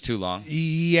 It was too long.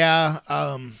 Yeah.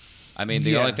 I mean,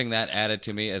 the only thing that added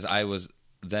to me is I was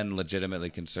then legitimately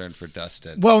concerned for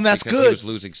Dustin. Well, and that's good. He was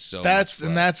losing so much blood.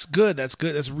 And that's good. That's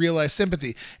good. That's real life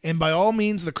sympathy. And by all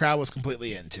means, the crowd was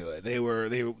completely into it. They were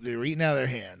eating out of their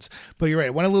hands. But you're right.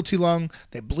 It went a little too long.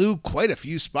 They blew quite a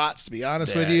few spots, to be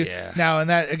honest with you. Yeah. Now, and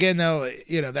that again,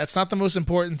 that's not the most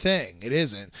important thing. It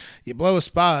isn't. You blow a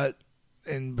spot,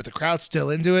 but the crowd's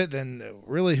still into it, then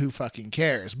really who fucking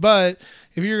cares? But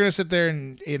if you're gonna sit there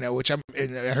and which I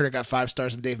heard it got 5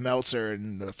 stars from Dave Meltzer,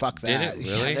 and fuck that. Did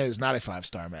it really? Yeah, that is not a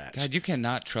 5-star match. God, you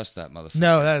cannot trust that motherfucker.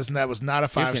 No, that was not a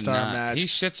 5-star match. He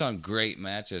shits on great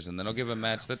matches, and then he'll give a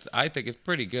match that I think is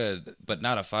pretty good, but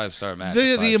not a 5-star match.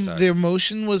 The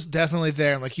emotion was definitely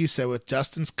there, and like you said, with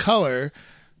Dustin's color,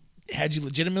 had you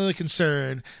legitimately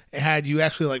concerned, had you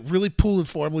actually like really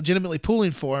legitimately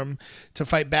pulling for him to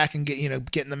fight back and get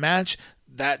in the match,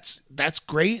 that's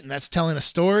great, and that's telling a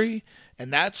story,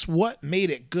 and that's what made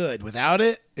it good. Without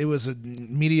it, it was a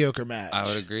mediocre match. I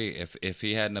would agree. If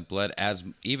he hadn't bled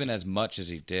even as much as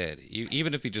he did,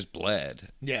 even if he just bled,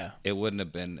 it wouldn't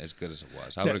have been as good as it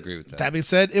was. I would agree with that. That being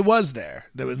said, it was there.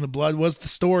 The blood was the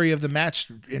story of the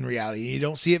match in reality. You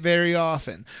don't see it very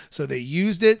often. So they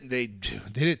used it. They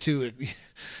did it too.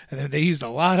 And then they used a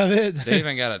lot of it. They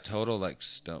even got a total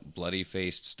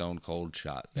bloody-faced Stone Cold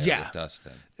shot there with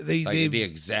Dustin. The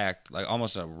exact,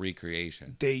 almost a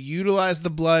recreation. They utilized the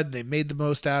blood. They made the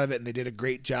most out of it, and they did a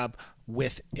great job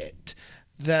with it.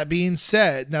 That being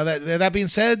said,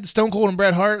 Stone Cold and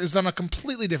Bret Hart is on a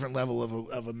completely different level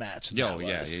of a match. Yeah.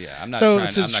 I'm not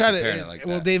comparing it like that.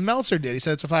 Well, Dave Meltzer did. He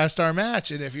said it's a 5-star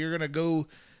match, and if you're gonna go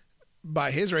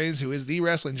by his ratings, who is the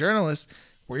wrestling journalist,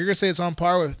 where you're gonna say it's on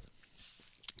par with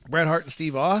Bret Hart and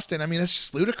Steve Austin, I mean, that's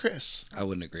just ludicrous. I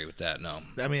wouldn't agree with that, no.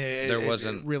 I mean,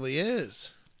 it really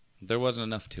is. There wasn't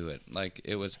enough to it.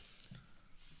 It was...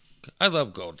 I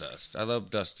love Goldust. I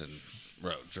love Dustin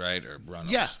Rhodes, right? Or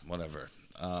Runnels, whatever.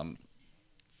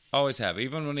 Always have.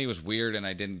 Even when he was weird and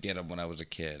I didn't get him when I was a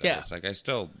kid. I was I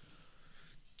still,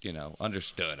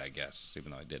 understood, I guess,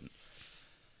 even though I didn't.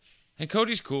 And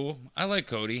Cody's cool. I like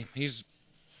Cody. He's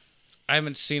I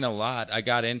haven't seen a lot. I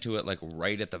got into it like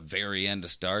right at the very end of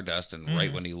Stardust and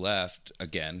right when he left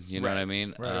again. You know what I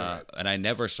mean? Right. And I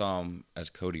never saw him as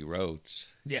Cody Rhodes.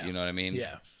 Yeah. You know what I mean?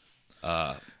 Yeah.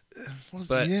 But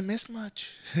you didn't miss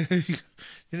much. You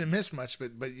didn't miss much,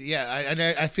 but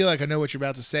yeah, I feel like I know what you're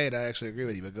about to say, and I actually agree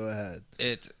with you. But go ahead.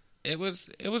 It was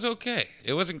okay.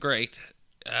 It wasn't great.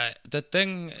 The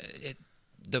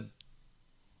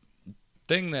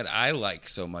thing that I like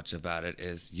so much about it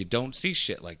is you don't see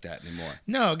shit like that anymore.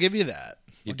 No, I'll give you that.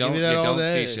 You don't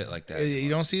see shit like that anymore. You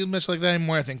don't see much like that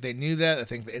anymore. I think they knew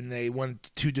that. And they wanted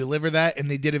to deliver that,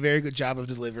 and they did a very good job of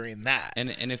delivering that.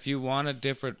 And if you want a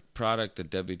different product than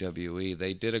WWE,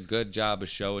 they did a good job of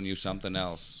showing you something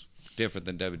else different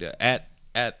than WWE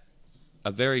at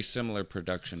a very similar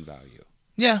production value.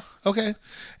 Yeah, okay.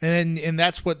 And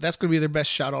that's going to be their best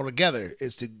shot altogether,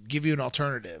 is to give you an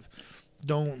alternative.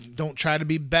 Don't try to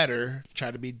be better. Try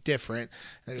to be different.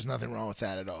 And there's nothing wrong with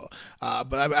that at all.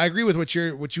 But I agree with what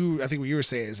you were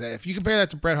saying is that if you compare that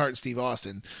to Bret Hart and Steve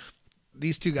Austin,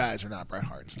 these two guys are not Bret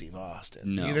Hart and Steve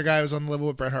Austin. No. Neither guy was on the level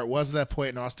what Bret Hart was at that point,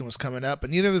 and Austin was coming up.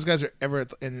 But neither of those guys are ever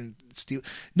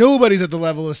nobody's at the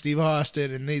level of Steve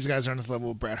Austin, and these guys aren't at the level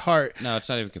of Bret Hart. No, it's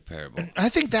not even comparable. And I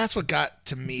think that's what got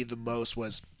to me the most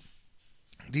was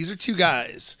these are two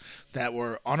guys that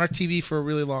were on our TV for a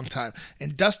really long time.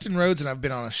 And Dustin Rhodes, and I've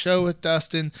been on a show with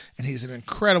Dustin, and he's an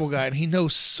incredible guy, and he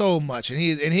knows so much. And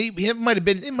it might have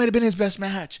been his best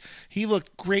match. He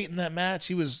looked great in that match.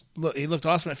 He looked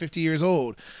awesome at 50 years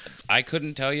old. I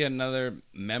couldn't tell you another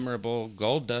memorable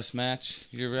Goldust match.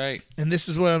 You're right. And this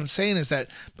is what I'm saying is that,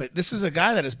 but this is a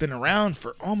guy that has been around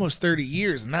for almost 30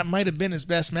 years, and that might have been his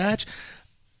best match.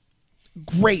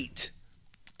 Great.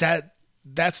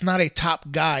 That's not a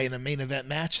top guy in a main event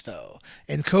match, though.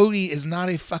 And Cody is not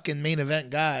a fucking main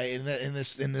event guy in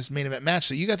this main event match.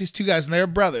 So you got these two guys, and they're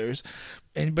brothers,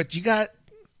 but you got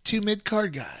two mid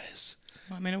card guys.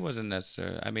 I mean, it wasn't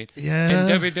necessary. I mean, yeah.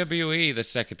 In WWE, the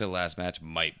second to last match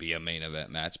might be a main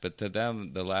event match, but to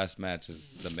them, the last match is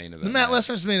the main event. Last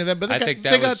match is the main event, but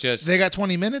they got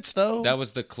 20 minutes though. That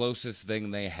was the closest thing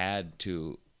they had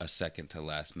to a second to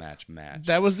last match.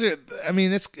 That was their. I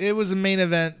mean, it was a main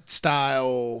event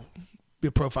style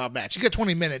profile match. You get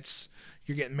 20 minutes,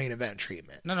 you're getting main event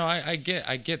treatment. No, I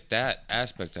get that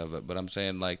aspect of it, but I'm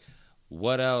saying like,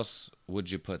 what else would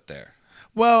you put there?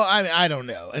 Well, I don't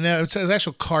know. And it's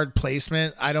actual card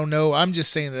placement. I don't know. I'm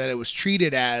just saying that it was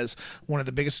treated as one of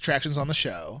the biggest attractions on the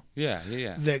show. Yeah.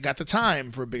 That got the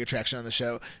time for a big attraction on the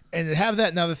show. And to have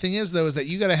that, now the thing is, though, is that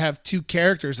you got to have two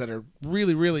characters that are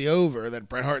really, really over, that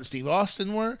Bret Hart and Steve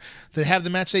Austin were, to have the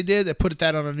match they did, that put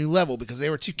that on a new level, because they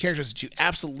were two characters that you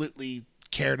absolutely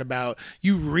cared about.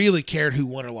 You really cared who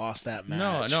won or lost that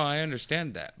match. No, I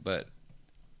understand that. But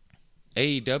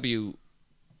AEW...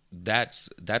 That's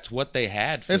what they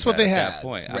had. At that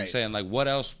point. Right. I'm saying, like, what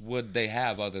else would they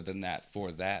have other than that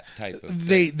for that type of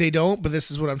thing? They don't. But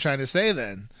this is what I'm trying to say.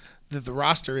 Then that the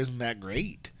roster isn't that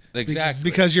great. Exactly.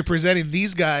 Because you're presenting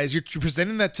these guys. You're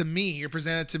presenting that to me. You're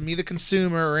presenting it to me, the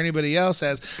consumer, or anybody else,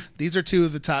 as these are two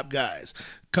of the top guys,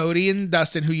 Cody and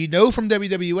Dustin, who you know from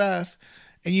WWF.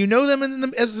 And you know them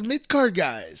as the mid-card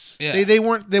guys. Yeah.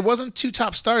 There wasn't two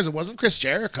top stars. It wasn't Chris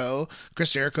Jericho.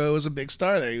 Chris Jericho was a big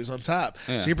star there. He was on top.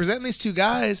 Yeah. So you're presenting these two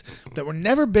guys that were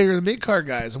never bigger than mid-card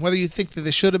guys. And whether you think that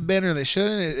they should have been or they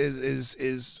shouldn't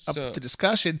is up to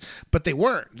discussion. But they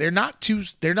weren't. They're not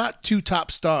two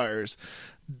top stars.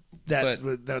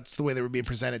 That's the way they were being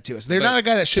presented to us. They're not a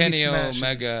guy that should be smashing.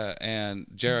 Kenny Omega and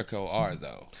Jericho are,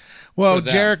 though. Well,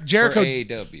 Jericho... For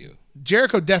AEW.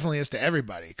 Jericho definitely is to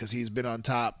everybody because he's been on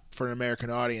top for an American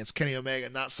audience. Kenny Omega,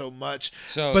 not so much.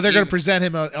 But they're going to present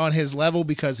him on his level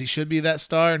because he should be that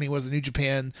star, and he was the New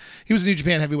Japan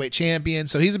heavyweight champion,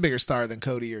 so he's a bigger star than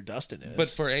Cody or Dustin is. But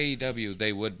for AEW,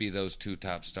 they would be those two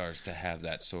top stars to have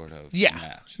that sort of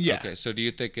match. Yeah. Okay, so do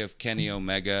you think if Kenny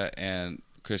Omega and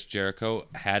Chris Jericho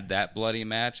had that bloody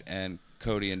match and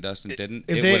Cody and Dustin didn't,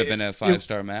 it would have been a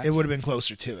 5-star match? It would have been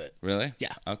closer to it. Really?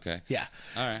 Yeah. Okay. Yeah.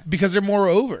 All right. Because they're more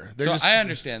over. I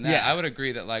understand that. Yeah. I would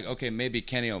agree that, like, okay, maybe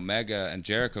Kenny Omega and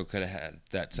Jericho could have had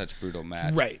that such brutal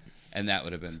match. Right. And that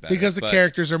would have been better. Because the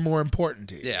characters are more important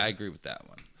to you. Yeah, I agree with that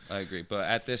one. I agree. But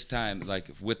at this time, like,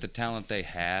 with the talent they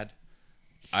had,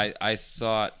 I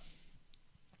thought...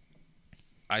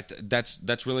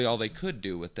 that's really all they could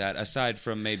do with that, aside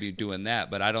from maybe doing that.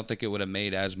 But I don't think it would have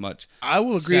made as much. I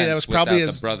will agree that was probably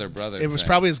as brother. It was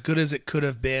probably as good as it could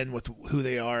have been with who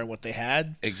they are and what they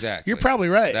had. Exactly, you're probably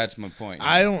right. That's my point.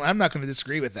 I'm not going to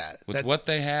disagree with that. With what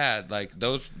they had, like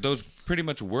those pretty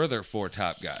much were their 4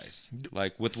 top guys.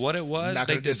 Like with what it was,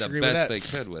 they did the best they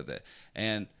could with it.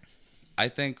 And I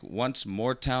think once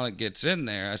more talent gets in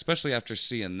there, especially after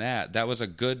seeing that was a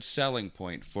good selling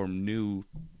point for new,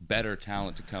 better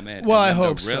talent to come in. Well, and I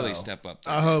hope really so. step up.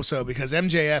 I hope so, because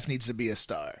MJF needs to be a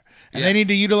star. And they need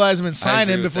to utilize him and sign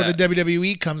him before the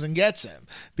WWE comes and gets him,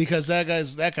 because that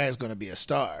guy's going to be a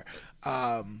star.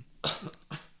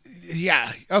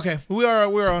 Yeah. Okay.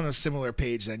 We're on a similar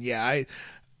page then. Yeah.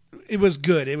 It was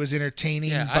good. It was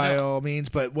entertaining by all means.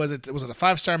 But was it a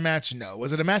 5-star match? No.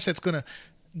 Was it a match that's going to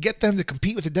get them to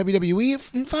compete with the WWE?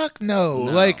 Fuck no.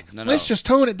 Let's just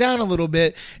tone it down a little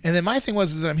bit. And then my thing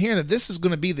was that I'm hearing that this is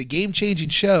going to be the game-changing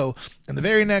show, and the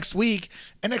very next week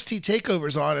NXT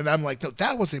TakeOver's on, and I'm like, no,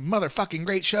 that was a motherfucking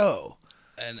great show.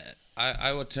 And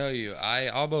I will tell you, I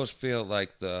almost feel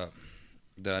like the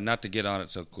not to get on it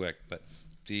so quick, but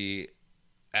the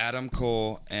Adam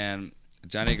Cole and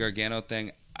Johnny Gargano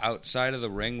thing outside of the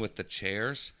ring with the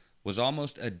chairs was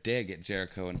almost a dig at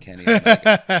Jericho and Kenny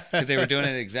because they were doing it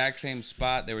in the exact same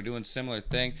spot. They were doing similar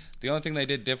thing. The only thing they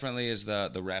did differently is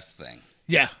the ref thing.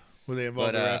 Yeah, where they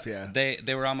involved the ref. Yeah,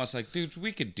 they were almost like, dude,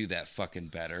 we could do that fucking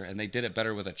better, and they did it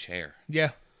better with a chair. Yeah.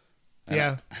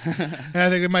 Yeah, and I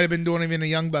think they might have been doing even a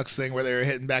Young Bucks thing where they were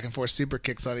hitting back and forth super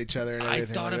kicks on each other and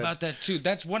everything. I thought about that too.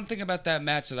 That's one thing about that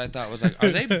match that I thought was like, are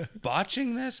they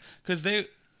botching this?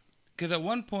 Because at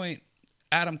one point,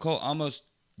 Adam Cole almost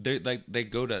they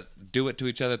go to do it to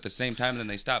each other at the same time, and then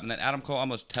they stop, and then Adam Cole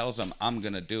almost tells them, "I'm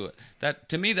gonna do it." That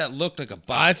to me, that looked like a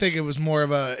botch. I think it was more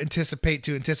of a anticipate,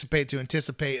 and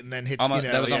then hit.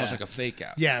 That was almost like a fake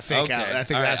out. Yeah, fake out. I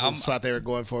think that's the spot they were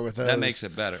going for with those. That makes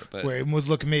it better. But where it was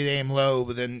looking maybe aim low,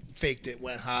 but then faked it,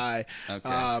 went high.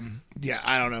 Okay. Yeah,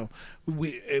 I don't know.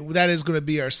 That is going to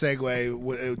be our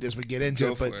segue as we get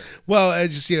into it.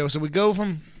 So we go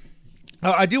from.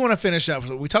 I do want to finish up.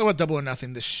 We talk about Double or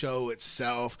Nothing, the show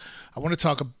itself. I want to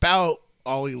talk about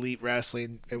All Elite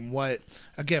Wrestling and what,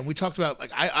 again, we talked about,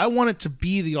 like, I want it to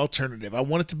be the alternative. I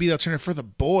want it to be the alternative for the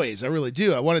boys. I really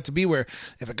do. I want it to be where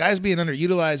if a guy's being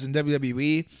underutilized in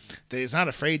WWE, that he's not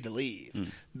afraid to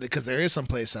leave because there is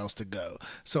someplace else to go.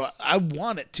 So I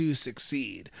want it to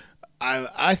succeed.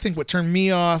 I think what turned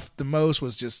me off the most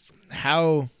was just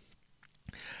how...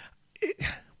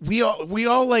 We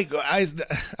all like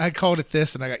I called it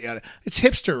this and I got yada. It's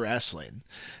hipster wrestling.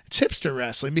 It's hipster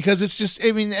wrestling because it's just,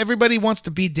 I mean, everybody wants to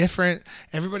be different.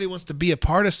 Everybody wants to be a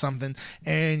part of something,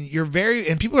 and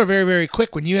people are very, very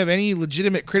quick when you have any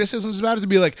legitimate criticisms about it to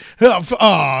be like,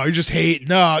 oh, you just hate.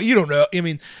 No, you don't know. I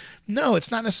mean, no,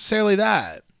 it's not necessarily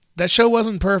that. That show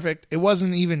wasn't perfect. It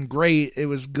wasn't even great. It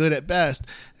was good at best.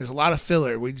 There's a lot of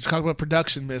filler. We talked about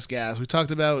production misgas. We talked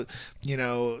about,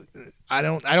 I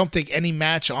don't think any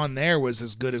match on there was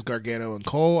as good as Gargano and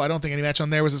Cole. I don't think any match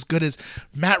on there was as good as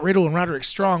Matt Riddle and Roderick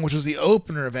Strong, which was the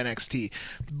opener of NXT.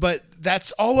 But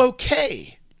that's all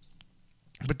okay.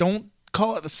 But don't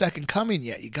call it the second coming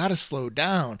yet. You got to slow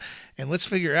down and let's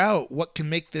figure out what can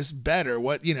make this better.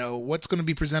 What's going to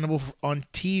be presentable on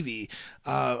TV.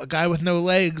 A guy with no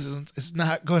legs is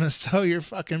not going to sell your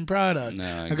fucking product.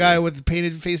 No, a guy with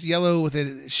painted face yellow with a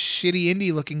shitty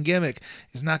indie looking gimmick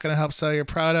is not going to help sell your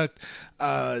product.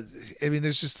 I mean,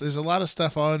 there's a lot of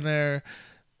stuff on there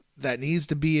that needs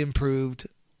to be improved.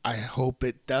 I hope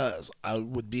it does. I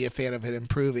would be a fan of it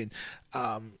improving.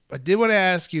 I did want to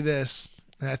ask you this.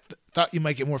 And I thought you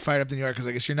might get more fired up than you are because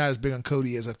I guess you're not as big on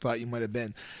Cody as I thought you might have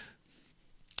been.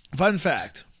 Fun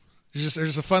fact. There's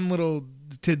just a fun little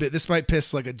tidbit. This might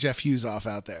piss like a Jeff Hughes off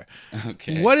out there.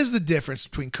 Okay. What is the difference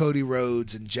between Cody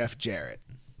Rhodes and Jeff Jarrett?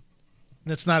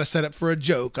 That's not a setup for a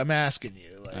joke. I'm asking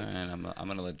you. All right, I'm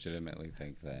going to legitimately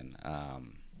think then. All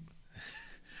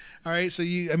right, so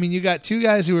you got two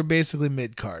guys who were basically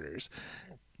mid-carders.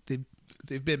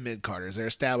 They've been mid-carders. They're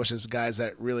established as guys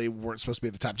that really weren't supposed to be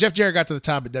at the top. Jeff Jarrett got to the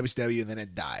top at WCW and then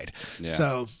it died. Yeah.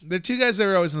 So they're two guys that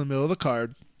were always in the middle of the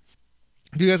card.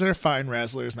 Two guys that are fine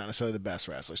wrestlers, not necessarily the best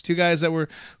wrestlers. Two guys that were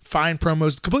fine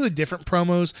promos, completely different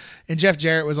promos. And Jeff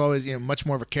Jarrett was always, much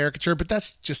more of a caricature, but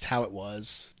that's just how it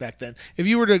was back then. If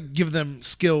you were to give them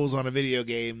skills on a video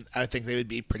game, I think they would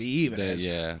be pretty even as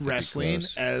wrestling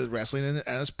and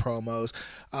as promos.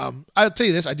 I'll tell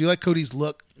you this: I do like Cody's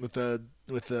look with the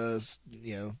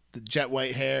jet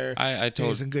white hair.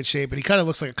 He's in good shape, but he kind of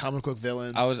looks like a comic book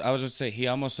villain. I was going to say he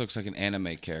almost looks like an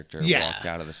anime character walked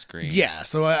out of the screen. Yeah,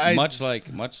 so much like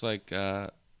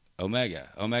Omega.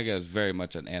 Omega is very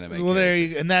much an anime. Well, character. there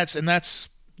you and that's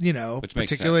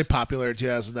particularly popular in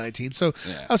 2019. So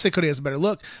yeah. I would say Cody has a better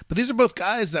look, but these are both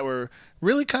guys that were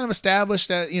really kind of established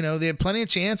that they had plenty of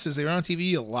chances. They were on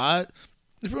TV a lot.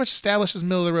 They're pretty much established as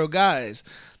middle of the road guys.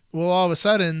 Well, all of a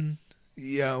sudden,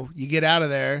 you get out of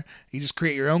there, you just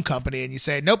create your own company, and you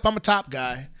say, nope, I'm a top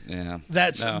guy. Yeah.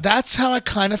 That's how I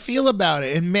kind of feel about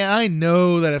it. And man, I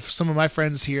know that if some of my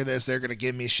friends hear this, they're going to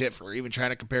give me shit for even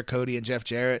trying to compare Cody and Jeff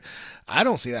Jarrett. I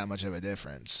don't see that much of a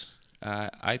difference.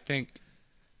 I think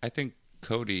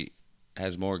Cody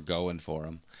has more going for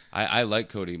him. I like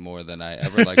Cody more than I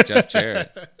ever liked Jeff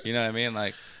Jarrett. You know what I mean?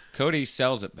 Like, Cody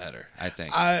sells it better, I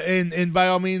think. And by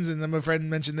all means, and my friend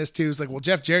mentioned this too, it's like, well,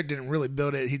 Jeff Jarrett didn't really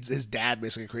build it. His dad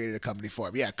basically created a company for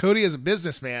him. Yeah, Cody as a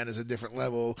businessman is a different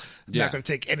level. Yeah. Not going to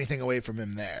take anything away from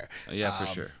him there. Yeah, for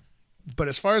sure. But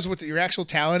as far as what your actual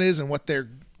talent is and what they're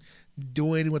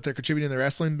doing, what they're contributing to the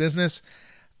wrestling business,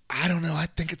 I don't know. I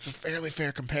think it's a fairly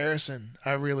fair comparison.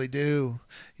 I really do.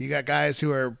 You got guys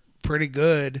who are pretty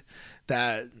good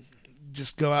that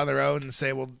just go out on their own and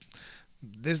say, well,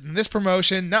 this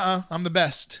promotion, nuh-uh, I'm the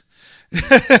best.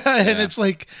 And it's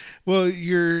like, well,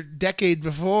 your decade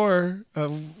before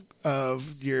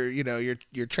of your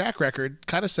track record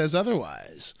kind of says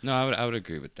otherwise. No, I would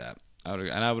agree with that.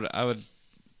 I would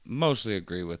mostly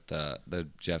agree with the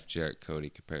Jeff Jarrett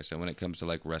Cody comparison when it comes to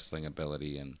like wrestling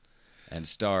ability and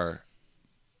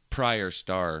prior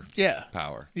star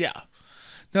power. Yeah.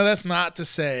 Now, that's not to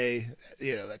say,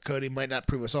 that Cody might not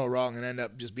prove us all wrong and end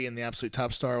up just being the absolute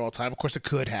top star of all time. Of course, it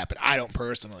could happen. I don't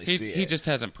personally see it. He just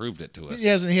hasn't proved it to us. He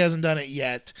hasn't done it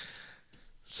yet.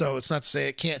 So it's not to say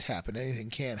it can't happen. Anything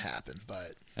can happen,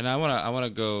 but. And I want to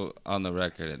go on the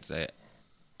record and say,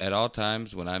 at all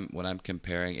times when I'm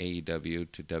comparing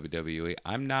AEW to WWE,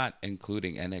 I'm not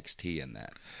including NXT in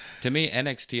that. To me,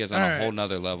 NXT is on a whole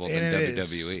nother level than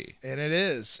WWE. And it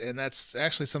is. And that's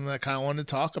actually something that I kind of wanted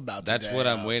to talk about today. That's what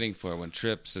I'm waiting for when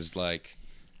Trips is like,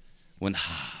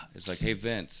 it's like, hey,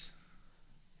 Vince.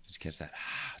 Did you catch that?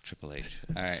 Triple H.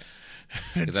 All right.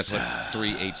 Because that's what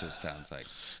 3 H's sounds like.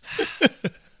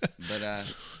 But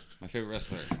my favorite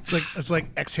wrestler. It's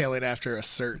like exhaling after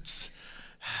asserts.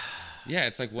 Yeah,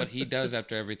 it's like what he does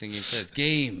after everything he says.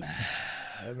 Game.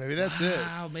 Maybe that's it.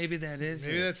 Wow, maybe that is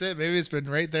Maybe that's it. Maybe it's been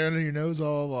right there under your nose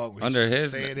all along. Under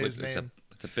his name. It's a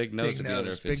big nose to be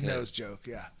under if it's big nose joke,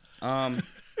 yeah.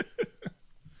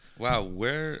 Wow,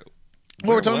 where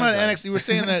we're talking about NXT. We're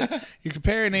saying that you're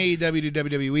comparing AEW to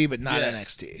WWE, but not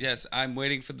NXT. Yes, I'm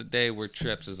waiting for the day where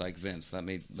Trips is like, Vince, let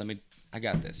me. I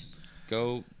got this.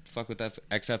 Go fuck with that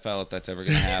XFL if that's ever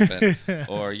going to happen,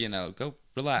 or go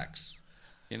relax.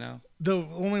 The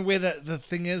only way that the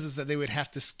thing is that they would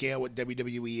have to scale what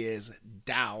WWE is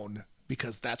down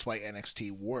because that's why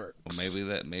NXT works. Well,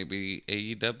 maybe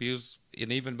AEW's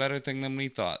an even better thing than we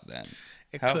thought. Then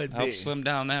could be. Help slim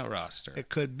down that roster. It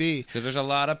could be because there's a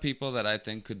lot of people that I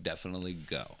think could definitely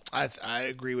go. I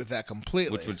agree with that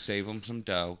completely. Which would save them some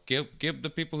dough. Give the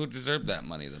people who deserve that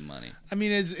money the money. I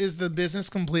mean, is the business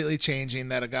completely changing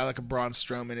that a guy like a Braun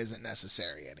Strowman isn't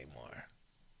necessary anymore?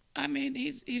 I mean,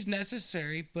 he's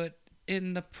necessary, but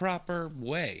in the proper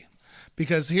way.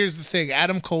 Because here's the thing.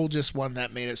 Adam Cole just won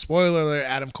that main event. Spoiler alert,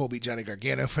 Adam Cole beat Johnny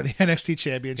Gargano for the NXT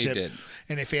Championship. He did.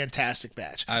 In a fantastic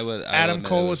match. Adam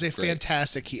Cole was a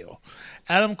fantastic heel.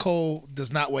 Adam Cole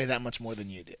does not weigh that much more than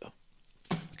you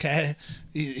do. Okay?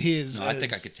 He is... No, I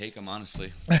think I could take him,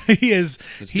 honestly. He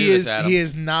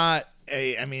is not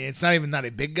a... I mean, it's not even not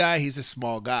a big guy. He's a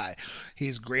small guy.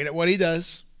 He's great at what he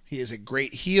does. He is a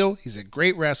great heel. He's a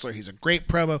great wrestler. He's a great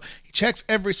promo. He checks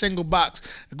every single box.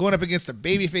 Going up against a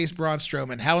babyface Braun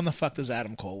Strowman, how in the fuck does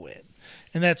Adam Cole win?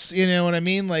 And that's, what I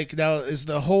mean? Like, now, is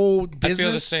the whole business... I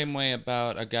feel the same way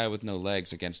about a guy with no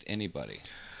legs against anybody.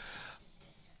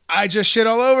 I just shit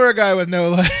all over a guy with no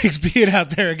legs being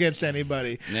out there against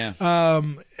anybody. Yeah.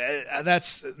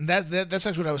 That's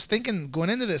actually what I was thinking going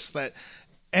into this, that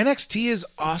NXT is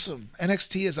awesome.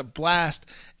 NXT is a blast.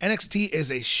 NXT is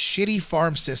a shitty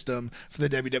farm system for the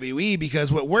WWE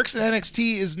because what works in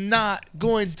NXT is not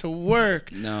going to work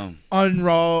on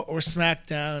Raw or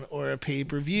SmackDown or a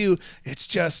pay-per-view. It's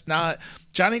just not.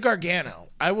 Johnny Gargano,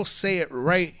 I will say it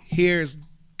right here, as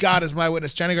God is my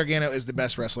witness, Johnny Gargano is the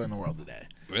best wrestler in the world today.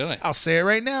 Really? I'll say it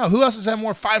right now. Who else has had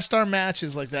more 5-star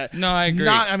matches like that? No, I agree.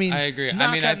 I agree.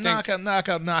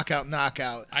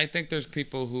 Knockout. I think there's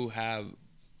people who have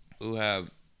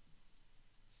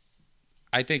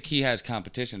I think he has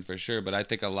competition for sure, but I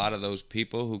think a lot of those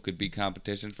people who could be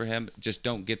competition for him just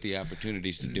don't get the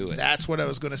opportunities to do it. That's what I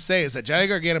was going to say, is that Johnny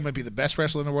Gargano might be the best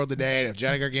wrestler in the world today, and if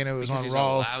Johnny Gargano is on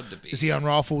Raw, is he on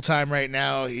Raw full time right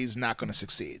now, he's not going to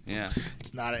succeed. Yeah.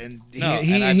 It's not, and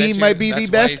he might be the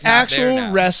best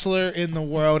actual wrestler in the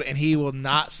world, and he will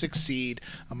not succeed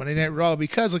on Monday Night Raw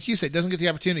because, like you said, doesn't get the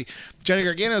opportunity. Johnny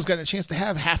Gargano's gotten a chance to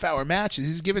have half-hour matches.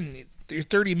 He's given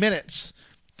 30 minutes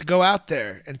to go out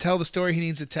there and tell the story he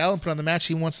needs to tell and put on the match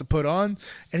he wants to put on,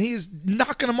 and he's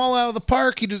knocking them all out of the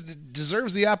park. He just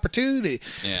deserves the opportunity.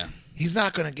 Yeah. He's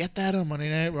not going to get that on Monday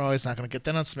Night Raw. He's not going to get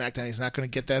that on SmackDown. He's not going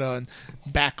to get that on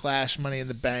Backlash, Money in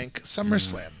the Bank,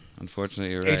 SummerSlam.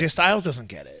 Unfortunately, you're right. AJ Styles doesn't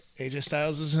get it. AJ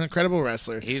Styles is an incredible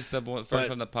wrestler. He's the first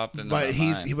one that popped in. But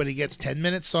he gets 10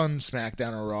 minutes on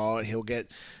SmackDown or Raw, and he'll get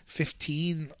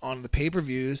 15 on the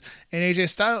pay-per-views. And AJ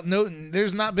Styles,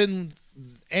 there's not been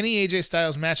any AJ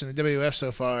Styles match in the WWF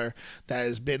so far that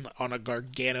has been on a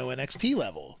Gargano NXT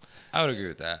level. I would agree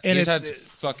with that. And he's had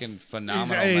fucking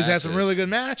phenomenal He's had some matches. really good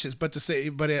matches, but he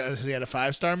had a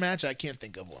 5-star match? I can't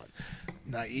think of one.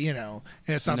 Not, and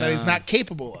it's not that he's not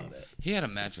capable of it. He had a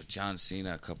match with John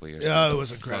Cena a couple years ago. Oh, it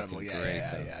was incredible. Yeah.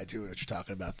 I do know what you're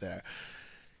talking about there.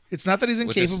 It's not that he's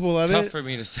incapable of it. Tough for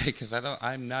me to say because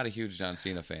I'm not a huge John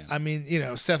Cena fan. I mean,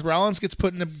 Seth Rollins gets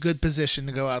put in a good position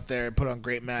to go out there and put on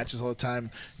great matches all the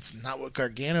time. It's not what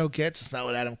Gargano gets. It's not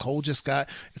what Adam Cole just got.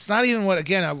 It's not even what.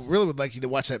 Again, I really would like you to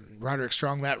watch that Roderick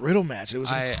Strong Matt Riddle match. It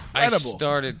was incredible. I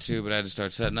started to, but I had to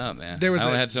start setting up, man. I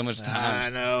only had so much time. I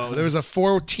know. There was a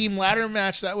 4-team ladder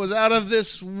match that was out of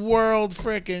this world,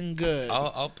 freaking good.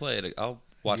 I'll play it. I'll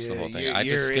watch the whole thing. I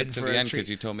just skipped to the end because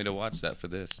you told me to watch that for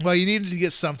this. Well, you needed to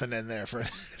get something in there for.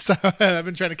 So I've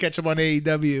been trying to catch up on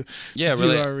AEW. Yeah, to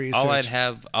really. Do our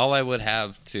research. All I would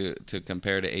have to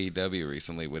compare to AEW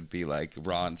recently would be like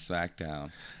Raw and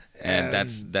SmackDown, and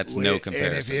that's no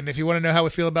comparison. And if you want to know how we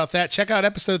feel about that, check out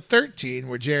episode 13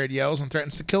 where Jared yells and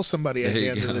threatens to kill somebody at the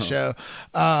end of the show.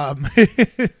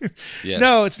 Yes.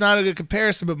 No, it's not a good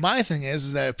comparison. But my thing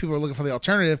is that if people are looking for the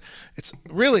alternative,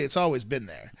 it's always been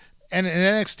there. And in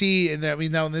NXT,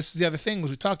 and this is the other thing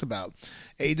we talked about.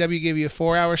 AEW gave you a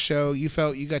 4-hour show. You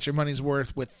felt you got your money's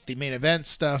worth with the main event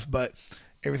stuff, but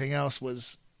everything else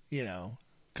was,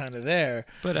 kind of there.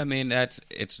 But I mean, it's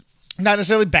not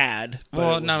necessarily bad.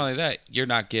 Well, not only that, you're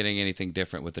not getting anything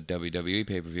different with the WWE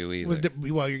pay-per-view either.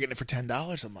 Well, you're getting it for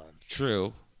 $10 a month.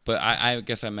 True. But I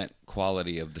guess I meant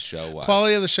quality of the show-wise.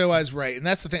 Quality of the show-wise, right. And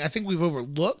that's the thing. I think we've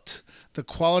overlooked the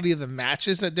quality of the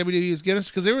matches that WWE has given us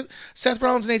because Seth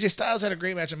Rollins and AJ Styles had a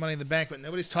great match at Money in the Bank, but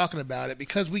nobody's talking about it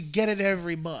because we get it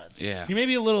every month. Yeah. You may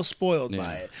be a little spoiled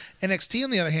by it. NXT, on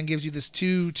the other hand, gives you this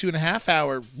 2.5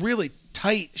 hour, really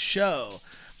tight show.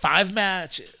 5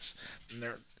 matches. And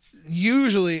they're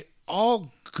usually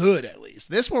all good, at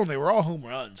least. This one, they were all home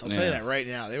runs. I'll tell you that right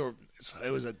now.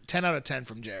 It was a 10 out of 10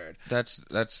 from Jared.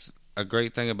 That's a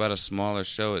great thing about a smaller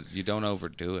show. You don't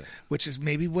overdo it. Which is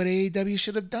maybe what AEW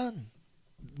should have done.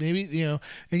 Maybe, and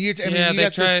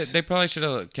they probably should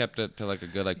have kept it to like a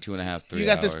good 2.5, 3 You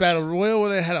got hours. this battle royal where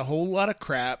they had a whole lot of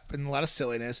crap and a lot of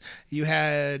silliness. You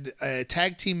had a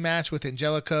tag team match with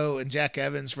Angelico and Jack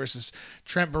Evans versus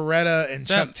Trent Beretta and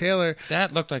Chuck Taylor.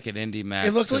 That looked like an indie match.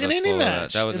 It looked like an indie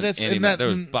match. That was an indie match. There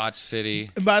was Botch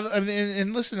City.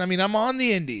 And listen, I'm on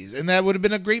the indies, and that would have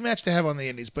been a great match to have on the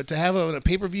indies. But to have a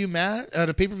pay-per-view match,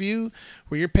 a pay-per-view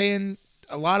where you're paying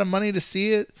a lot of money to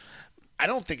see it, I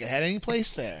don't think it had any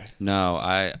place there. No,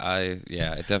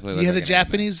 it definitely. You had the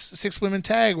Japanese 6-women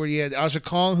tag where you had Aja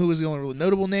Kong, who was the only really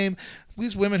notable name.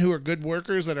 These women who are good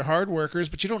workers, that are hard workers,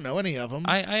 but you don't know any of them.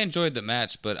 I enjoyed the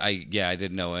match, but I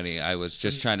didn't know any. I was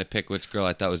just trying to pick which girl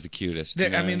I thought was the cutest.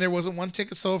 There wasn't one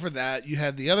ticket sold for that. You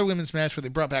had the other women's match where they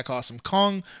brought back Awesome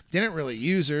Kong. Didn't really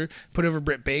use her. Put over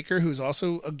Britt Baker, who's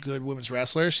also a good women's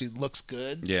wrestler. She looks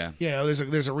good. Yeah.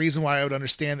 There's a reason why I would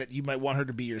understand that you might want her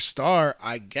to be your star.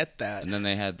 I get that. And then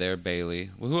they had their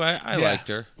Bailey, who I liked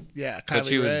her. Yeah, Kylie but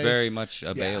she Ray. was very much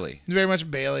a Bailey. Very much a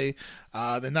Bailey.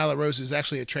 Then Nyla Rose is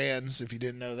actually a trans, if you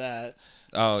didn't know that.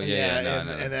 Oh, yeah.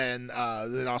 And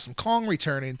then Awesome Kong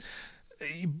returning.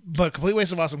 But complete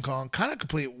waste of Awesome Kong. Kind of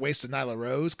complete waste of Nyla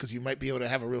Rose because you might be able to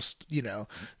have a real,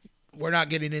 we're not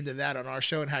getting into that on our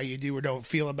show and how you do or don't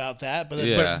feel about that. But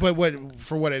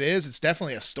for what it is, it's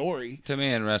definitely a story. To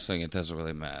me in wrestling, it doesn't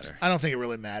really matter. I don't think it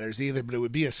really matters either, but it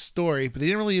would be a story. But they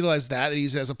didn't really utilize that. They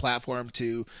used it as a platform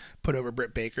to put over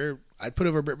Britt Baker. I'd put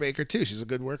over Britt Baker too. She's a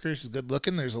good worker. She's good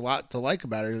looking. There's a lot to like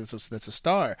about her. That's a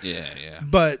star. Yeah.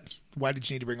 But why did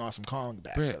you need to bring Awesome Kong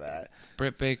back for that?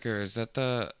 Britt Baker, is that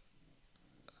the...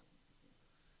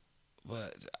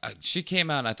 What? She came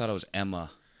out and I thought it was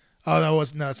Emma. Oh, no,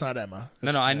 it's not Emma.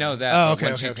 I know that. Oh, okay.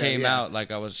 When she came out,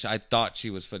 I thought she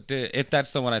was. If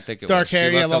that's the one, I think it dark was.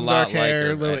 Hair, she love dark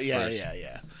hair.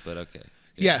 Yeah. But okay.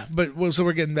 Yeah, but so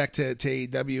we're getting back to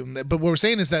AEW. But what we're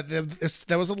saying is that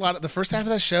that was a lot of the first half of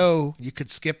that show. You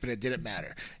could skip and it didn't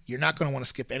matter. You're not going to want to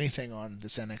skip anything on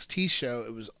this NXT show.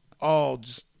 It was all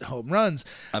just home runs.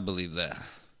 I believe that.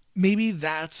 Maybe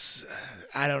that's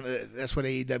what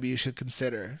AEW should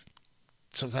consider.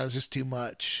 Sometimes there's too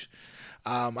much.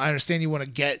 I understand you want to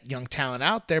get young talent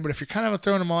out there, but if you're kind of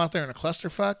throwing them all out there in a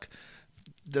clusterfuck,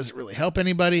 does it really help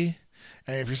anybody?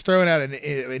 And if you're throwing out an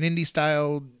indie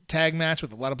style tag match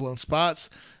with a lot of blown spots,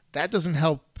 that doesn't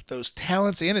help those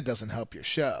talents, and it doesn't help your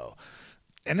show.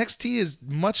 NXT is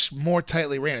much more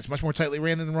tightly ran. It's much more tightly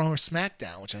ran than Raw or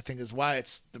SmackDown, which I think is why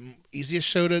it's the easiest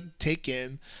show to take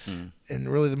in and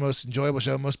really the most enjoyable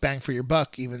show, most bang for your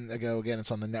buck. Even again,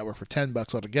 it's on the network for $10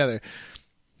 altogether.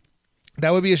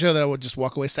 That would be a show that I would just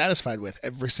walk away satisfied with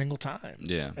every single time.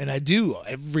 Yeah, and I do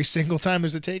every single time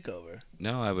there's a takeover.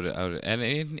 No, I would,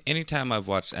 and any time I've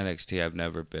watched NXT, I've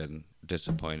never been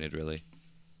disappointed really.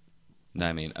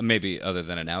 I mean, maybe other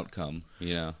than an outcome,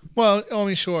 you know. Well, I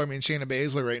mean, sure. I mean, Shayna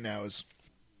Baszler right now is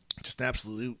just an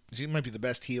absolute. She might be the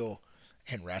best heel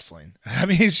in wrestling. I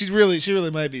mean, she really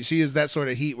might be. She is that sort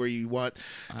of heat where you want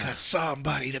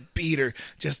somebody to beat her,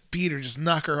 just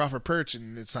knock her off her perch,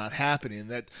 and it's not happening.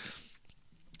 That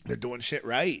they're doing shit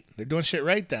right. They're doing shit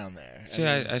right down there. See,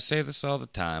 I say this all the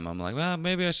time. I'm like, well,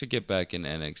 maybe I should get back in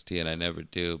NXT, and I never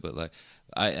do. But like.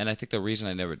 I think the reason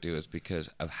I never do is because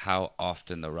of how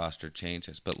often the roster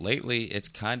changes. But lately, it's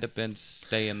kind of been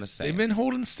staying the same. They've been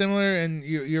holding similar, and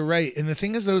you're right. And the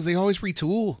thing is, though, is they always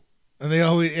retool. And they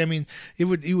always, I mean, you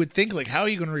would think, like, how are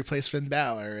you going to replace Finn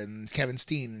Balor and Kevin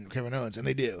Steen and Kevin Owens? And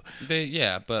they do.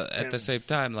 But at the same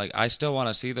time, like, I still want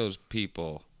to see those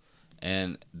people.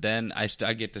 And then I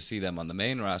get to see them on the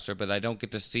main roster, but I don't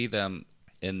get to see them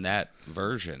in that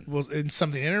version. Well, and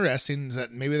something interesting is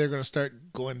that maybe they're going to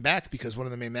start going back because one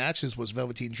of the main matches was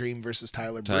Velveteen Dream versus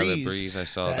Tyler Breeze. I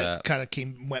saw that. Kind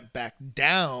of went back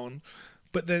down.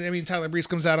 But then, I mean, Tyler Breeze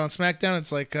comes out on SmackDown.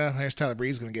 It's like, here's Tyler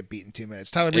Breeze going to get beat in 2 minutes.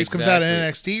 Tyler Breeze comes out in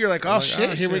NXT. You're like,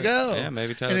 shit, here we go. Yeah,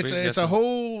 maybe Tyler Breeze. And it's a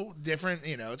whole different,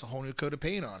 it's a whole new coat of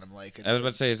paint on him. Like, I was about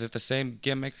to say, is it the same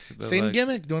gimmick?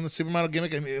 Gimmick, doing the supermodel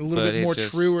gimmick. I mean, a little bit more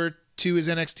truer to his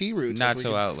NXT roots. Not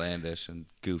so outlandish and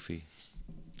goofy.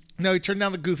 No, he turned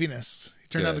down the goofiness. He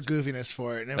turned down the goofiness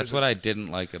for it. And that's what I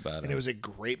didn't like about it. And it was a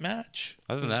great match.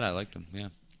 Other than that, I liked him, yeah.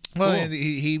 Well, cool.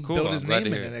 He built his name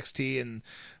in NXT and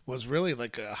was really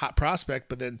like a hot prospect.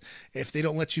 But then if they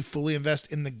don't let you fully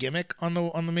invest in the gimmick on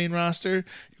the main roster,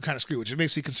 you're kind of screwed, which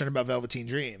makes me concerned about Velveteen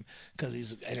Dream because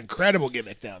he's an incredible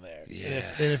gimmick down there. Yeah.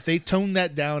 And if they tone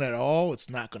that down at all, it's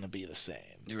not going to be the same.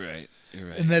 You're right.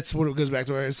 And that's what it goes back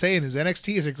to what I was saying is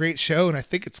NXT is a great show, and I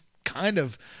think it's kind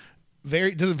of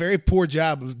does a very poor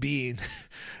job of being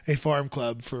a farm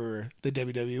club for the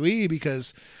WWE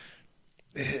because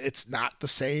it's not the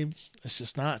same. It's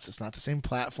just not. It's not the same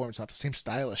platform. It's not the same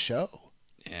style of show.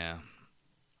 Yeah.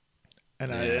 And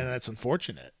that's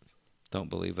unfortunate. Don't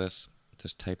believe us?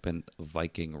 Just type in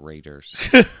Viking Raiders.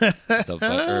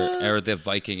 or the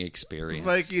Viking Experience.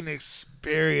 Viking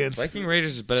Experience. Viking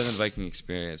Raiders is better than Viking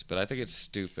Experience, but I think it's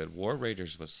stupid. War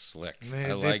Raiders was slick.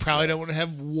 They probably don't want to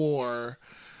have war.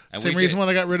 And same reason why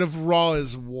they got rid of Raw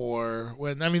is war.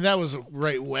 That was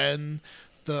right when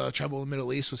the trouble in the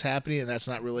Middle East was happening, and that's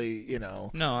not really,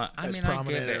 No, as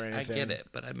prominent or anything. I get it,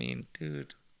 but I mean,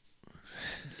 dude,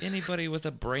 anybody with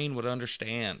a brain would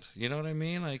understand. You know what I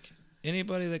mean? Like,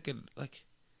 anybody that could, like...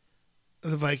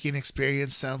 The Viking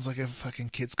Experience sounds like a fucking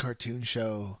kid's cartoon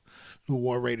show. The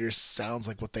War Raiders sounds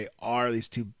like what they are, these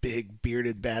two big,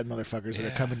 bearded, bad motherfuckers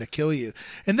that are coming to kill you.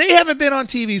 And they haven't been on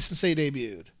TV since they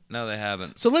debuted. No, they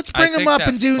haven't. So let's bring them up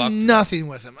and do nothing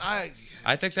with them. I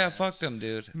think that fucked them,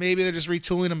 dude. Maybe they're just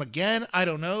retooling them again. I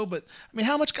don't know. But, I mean,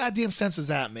 how much goddamn sense does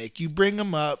that make? You bring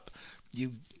them up.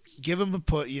 You give them a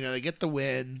put. They get the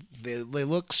win. They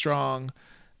look strong.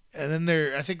 And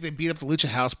then I think they beat up the Lucha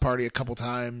House Party a couple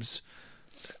times.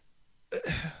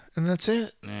 And that's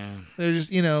it. Yeah. They're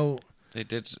just, They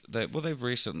did. They've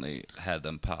recently had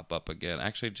them pop up again.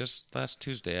 Actually, just last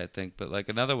Tuesday, I think. But like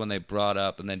another one they brought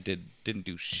up and then didn't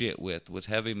do shit with was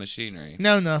Heavy Machinery.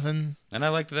 No, nothing. And I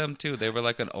liked them too. They were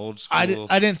like an old school.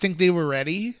 I didn't think they were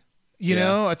ready.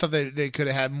 I thought they could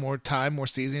have had more time, more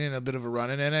seasoning, and a bit of a run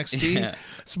in NXT. Yeah.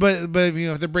 So, but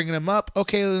if they're bringing them up,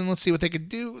 okay, then let's see what they could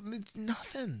do.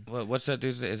 Nothing. What's that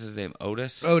dude's? Is his name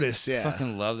Otis? Otis, yeah. I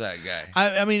fucking love that guy.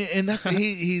 I mean, and that's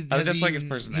he I just like his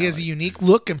personality. He has a unique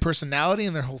look and personality,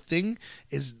 and their whole thing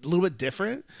is a little bit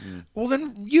different. Well,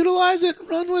 then utilize it,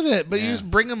 run with it. But you just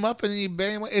bring them up and you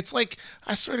bury them. It's like,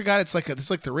 I swear to God, it's like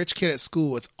the rich kid at school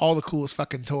with all the coolest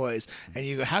fucking toys, and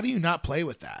you go, how do you not play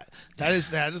with that? That is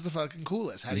the fucking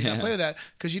coolest. How do you not play with that?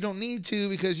 Because you don't need to,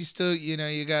 because you still,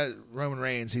 you got Roman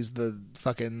Reigns. He's the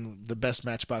best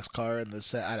Matchbox car in the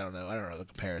set. I don't know the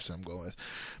comparison I'm going with.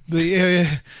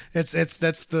 That's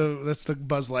the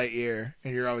Buzz Lightyear,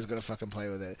 and you're always gonna fucking play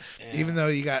with it, even though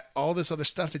you got all this other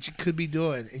stuff that you could be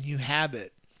doing, and you have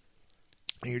it,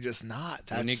 and you're just not.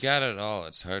 When you got it all,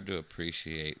 it's hard to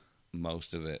appreciate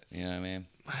most of it. You know what I mean?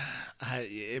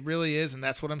 It really is, and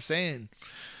that's what I'm saying.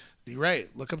 You're right.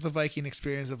 Look up the Viking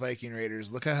experience of Viking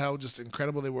Raiders. Look at how just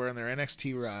incredible they were in their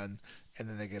NXT run, and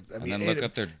then they get. Look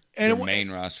up their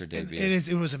main roster debut, and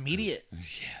it was immediate.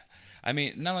 Yeah, I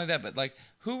mean, not only that, but like,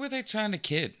 who were they trying to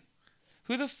kid?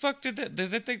 Who the fuck did that?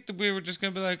 Did they think that we were just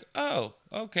gonna be like, oh,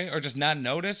 okay, or just not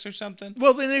notice or something?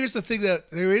 Well, then here's the thing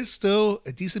that there is still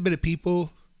a decent bit of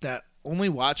people that only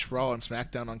watch Raw and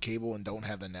SmackDown on cable and don't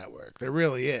have the network. There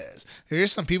really is. There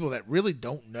is some people that really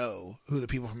don't know who the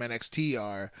people from NXT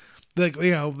are. Like,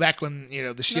 back when,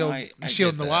 the Shield,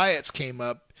 and the Wyatts came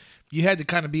up, you had to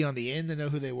kind of be on the end to know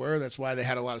who they were. That's why they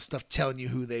had a lot of stuff telling you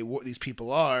who these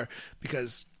people are,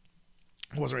 because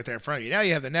it wasn't right there in front of you. Now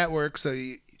you have the network,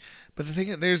 but the thing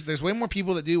is, there's way more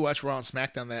people that do watch Raw and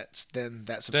SmackDown than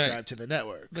that subscribe to the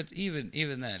network. But even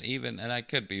then, and I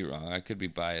could be wrong, I could be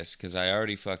biased because I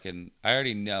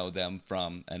already know them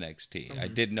from NXT. Mm-hmm. I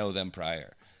did know them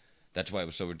prior. That's why it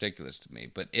was so ridiculous to me.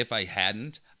 But if I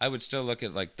hadn't, I would still look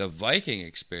at like the Viking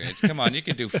experience. Come on, you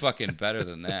could do fucking better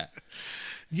than that.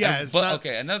 Yeah,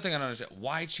 okay. Another thing I don't understand: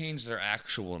 why change their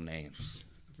actual names?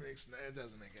 It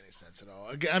doesn't make any sense at all.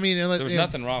 I mean, there was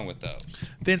nothing wrong with those.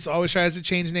 Vince always tries to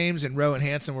change names, and Rowan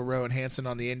Hansen were Rowan Hansen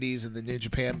on the Indies and the New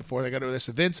Japan before they got over this.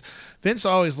 So Vince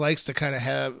always likes to kind of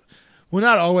have, well,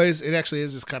 not always. It actually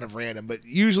is just kind of random, but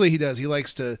usually he does. He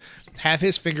likes to have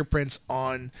his fingerprints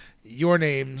on your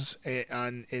names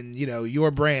in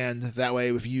your brand. That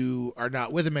way, if you are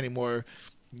not with him anymore,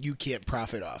 you can't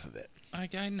profit off of it.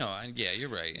 I know. Yeah, you're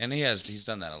right, and he's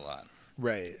done that a lot.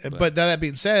 Right. But now that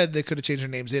being said, they could have changed their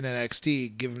names in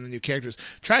NXT, give them the new characters.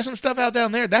 Try some stuff out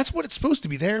down there. That's what it's supposed to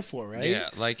be there for, right? Yeah,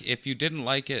 like if you didn't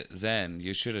like it then,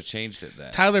 you should have changed it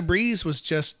then. Tyler Breeze was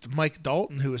just Mike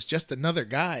Dalton, who was just another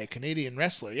guy, a Canadian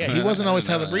wrestler. Yeah, he wasn't always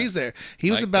Tyler Breeze there. He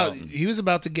was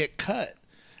about to get cut.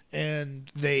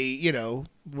 And they,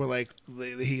 were like,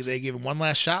 they gave him one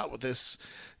last shot with this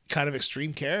kind of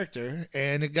extreme character,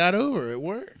 and it got over. It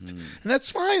worked, and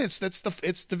that's fine. It's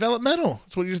developmental.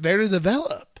 It's what you're there to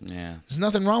develop. Yeah, there's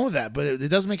nothing wrong with that. But it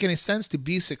doesn't make any sense to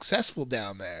be successful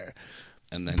down there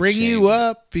and then bring you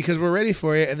up because we're ready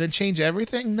for you, and then change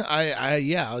everything.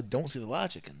 I don't see the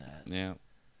logic in that. Yeah.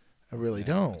 I really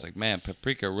don't. It's like, man,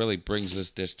 paprika really brings this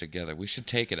dish together. We should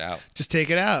take it out. Just take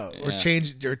it out, or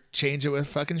change it with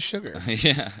fucking sugar.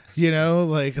 Yeah,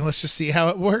 and let's just see how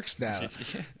it works now.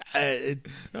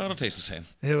 No, it'll taste the same.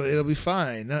 It'll be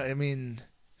fine. No, I mean,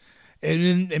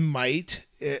 it might,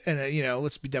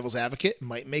 let's be devil's advocate. It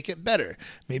might make it better.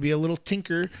 Maybe a little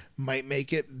tinker might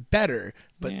make it better,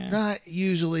 but not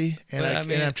usually. And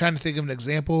I'm trying to think of an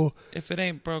example. If it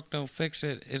ain't broke, don't fix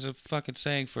it is a fucking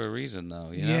saying for a reason,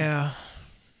 though. Yeah.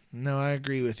 No, I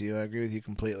agree with you. I agree with you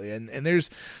completely. And there's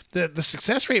the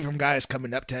success rate from guys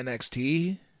coming up to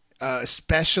NXT,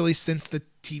 especially since the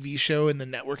TV show and the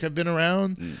network have been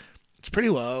around. It's pretty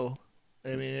low. I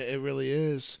mean, it really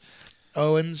is.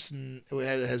 Owens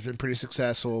has been pretty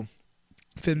successful.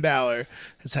 Finn Balor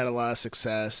has had a lot of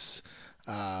success.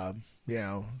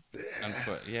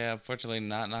 Unfortunately,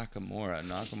 not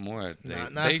Nakamura.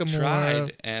 They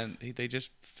tried, and they just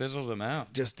fizzled him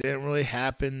out. Just didn't really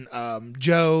happen.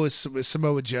 Joe is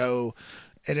Samoa Joe,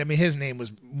 and I mean his name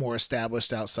was more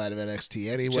established outside of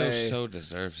NXT anyway. Joe so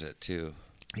deserves it too.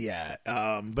 Yeah,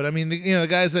 but I mean, the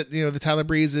guys that the Tyler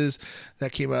Breezes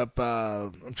that came up.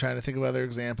 I'm trying to think of other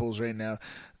examples right now.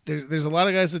 There's a lot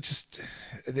of guys that just.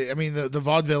 The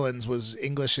Vaudevillains was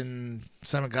English and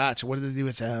Simon Gotch. What did they do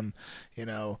with them?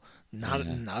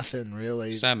 Nothing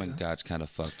really. Simon Gotch kind of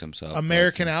fucked himself.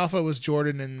 American Alpha was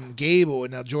Jordan and Gable,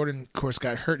 and now Jordan, of course,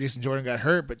 got hurt. Jason Jordan got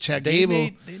hurt, but Chad Gable.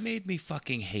 They made me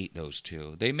fucking hate those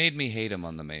two. They made me hate them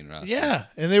on the main roster. Yeah,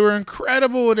 and they were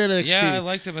incredible in NXT. Yeah, I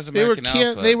liked them as American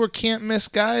Alpha. They were can't miss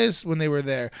guys when they were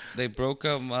there. They broke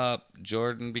them up.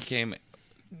 Jordan became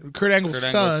Kurt Angle's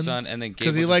son, and then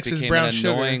Gable he likes his brown an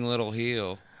annoying little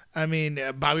heel. I mean,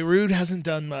 Bobby Roode hasn't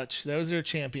done much. That was their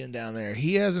champion down there.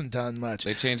 He hasn't done much.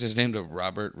 They changed his name to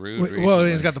Robert Roode. Well,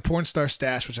 he's got the porn star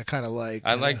stash, which I kind of like.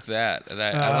 I liked that.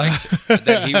 I liked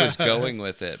that he was going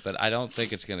with it, but I don't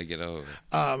think it's going to get over.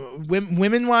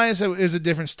 Women-wise, is a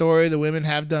different story. The women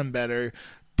have done better,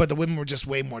 but the women were just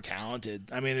way more talented.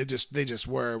 I mean, they just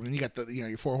were. When you got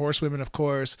your four horsewomen, of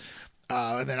course.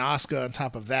 And then Asuka on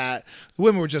top of that. The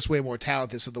women were just way more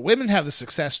talented. So the women have the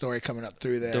success story coming up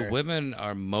through there. The women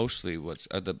are mostly what's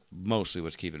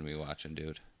keeping me watching,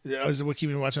 dude. Is it what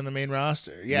keeping me watching on the main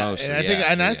roster? Yeah, mostly,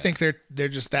 I think they're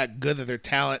just that good that their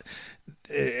talent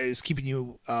is keeping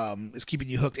you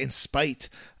hooked in spite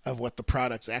of what the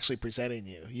product's actually presenting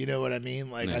you. You know what I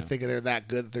mean? Like I think they're that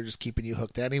good that they're just keeping you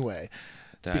hooked anyway.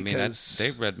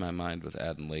 They read my mind with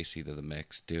adding Lacey to the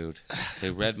mix, dude.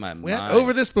 They read my mind. We went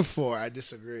over this before. I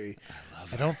disagree. I love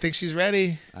her. I don't think she's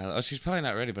ready. She's probably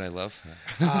not ready, but I love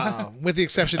her. With the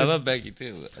exception I love Becky,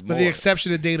 too. With the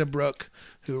exception of Dana Brooke,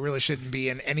 who really shouldn't be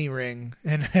in any ring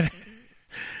in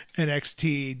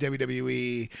NXT,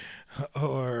 WWE,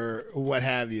 or what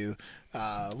have you.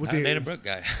 With the Dana Brooke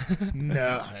guy.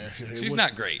 No. She's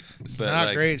not great. She's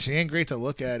not great. She ain't great to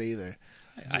look at either.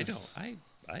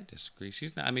 I disagree.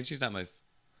 She's not my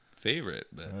favorite,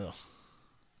 but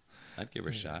I'd give her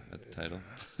a shot at the title.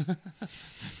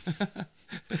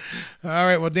 All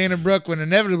right, well, Dana Brooke, when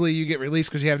inevitably you get released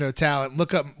because you have no talent,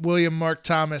 look up William Mark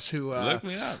Thomas, who look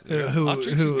me up. Who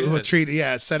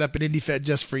set up an indie fed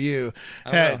just for you.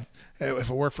 If it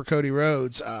worked for Cody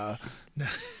Rhodes. Yeah.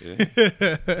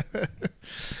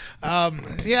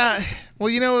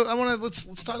 Well,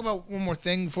 let's talk about one more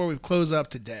thing before we close up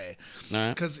today. All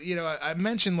right. Because I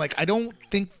mentioned I don't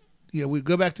think we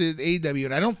go back to AEW,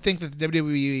 and I don't think that the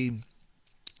WWE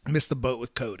missed the boat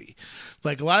with Cody.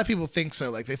 A lot of people think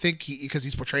so. They think because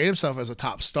he's portrayed himself as a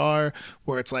top star,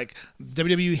 where it's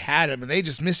WWE had him and they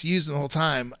just misused him the whole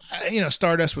time.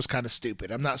 Stardust was kind of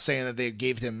stupid. I'm not saying that they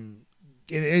gave him.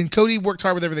 And Cody worked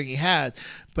hard with everything he had,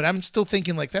 but I'm still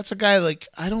thinking that's a guy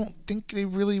I don't think he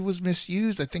really was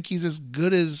misused. I think he's as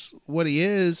good as what he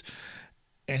is,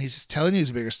 and he's just telling you he's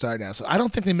a bigger star now. So I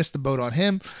don't think they missed the boat on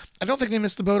him. I don't think they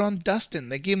missed the boat on Dustin.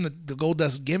 They gave him the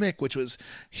Goldust gimmick, which was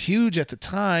huge at the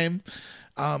time.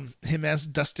 Him as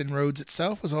Dustin Rhodes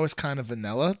itself was always kind of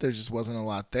vanilla. There just wasn't a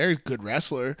lot there. Good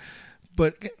wrestler,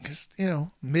 but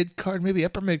mid card, maybe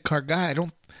upper mid card guy. I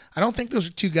don't think those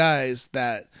are two guys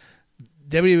that.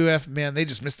 WWF, man, they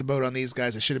just missed the boat on these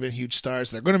guys. They should have been huge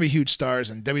stars. They're going to be huge stars,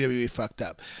 and WWE fucked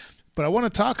up. But I want to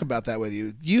talk about that with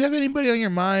you. Do you have anybody on your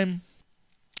mind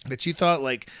that you thought,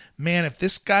 man, if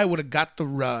this guy would have got the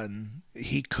run,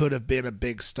 he could have been a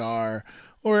big star?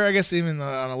 Or I guess even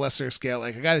on a lesser scale,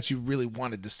 a guy that you really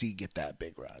wanted to see get that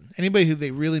big run? Anybody who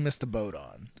they really missed the boat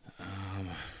on?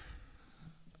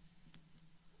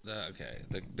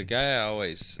 The guy I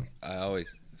always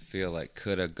feel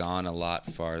could have gone a lot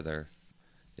farther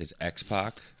is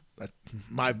X-Pac.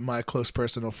 My close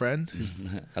personal friend.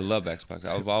 I love X-Pac.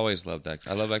 I've always loved X.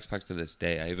 I love X-Pac to this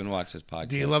day. I even watch his podcast.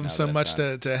 Do you love him so much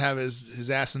to have his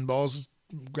ass and balls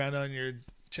ground on your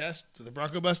chest with a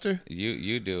Bronco Buster?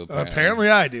 You do. Apparently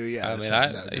I do, yeah.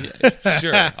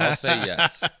 Sure, I'll say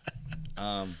yes.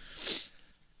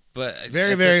 But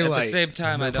very, very at light. At the same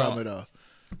time, no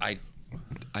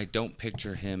I don't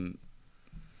picture him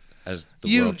as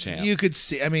the world champ. You could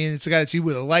see. I mean, it's a guy that you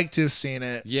would have liked to have seen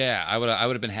it. Yeah, I would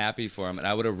have been happy for him, and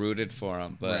I would have rooted for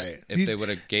him. But right. if they would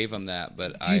have gave him that,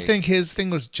 do you think his thing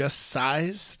was just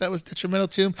size that was detrimental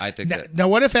to him? I think now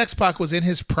what if X-Pac was in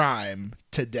his prime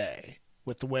today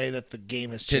with the way that the game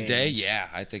has changed? Today, yeah,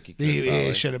 I think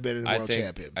he should have been a world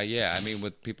champion. Yeah, I mean,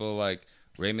 with people like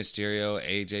Rey Mysterio,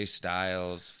 AJ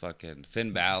Styles, fucking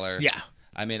Finn Balor. Yeah.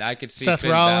 I mean, I could see Seth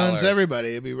Finn Rollins, Balor everybody.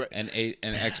 It'd be and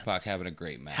X-Pac having a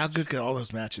great match. How good could all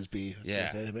those matches be?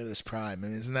 Yeah, in his prime. I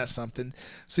mean, isn't that something?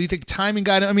 So you think timing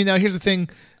got? I mean, now here's the thing: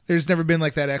 there's never been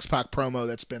that X-Pac promo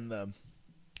that's been the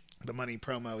money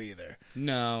promo either.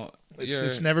 No,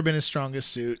 it's never been his strongest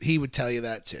suit. He would tell you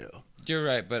that too. You're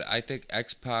right, but I think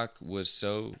X-Pac was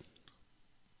so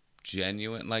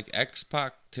genuine.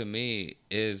 X-Pac to me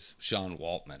is Sean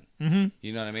Waltman. Mm-hmm.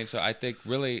 You know what I mean? So I think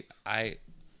really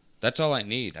that's all I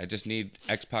need. I just need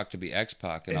X-Pac to be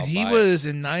X-Pac, and he was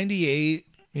in '98.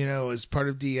 As part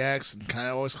of DX, and kind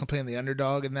of always playing the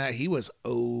underdog in that. He was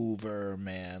over,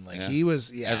 man. He was,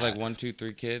 as 1, 2,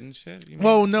 3 Kid and shit.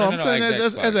 Well, no, I'm saying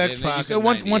as X-Pac.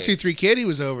 1, 2, 3 Kid, he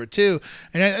was over too.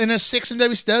 And a 6 in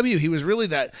WCW, he was really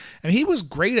that. I mean, he was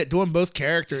great at doing both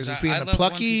characters, as being the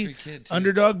plucky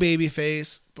underdog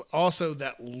babyface, but also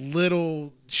that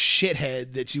little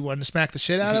shithead that you wanted to smack the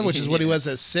shit out of, which is what he was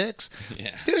as 6.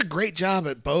 Yeah, did a great job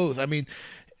at both. I mean,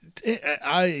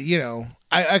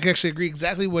 I can actually agree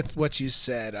exactly with what you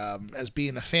said, as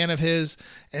being a fan of his,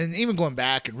 and even going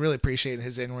back and really appreciating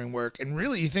his in-ring work. And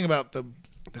really, you think about the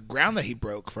ground that he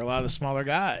broke for a lot of the smaller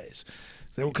guys.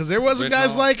 Because there wasn't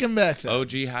guys like him back then.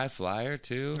 OG High Flyer,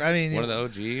 too. I mean, one of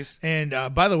the OGs. And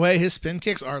by the way, his spin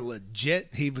kicks are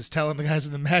legit. He was telling the guys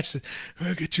in the match,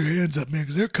 get your hands up, man,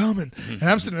 because they're coming. And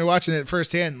I'm sitting there watching it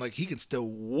firsthand, he can still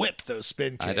whip those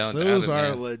spin kicks. Those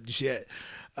are legit.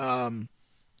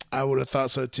 I would have thought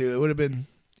so too. It would have been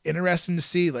interesting to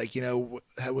see,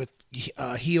 with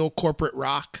heel corporate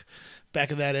Rock back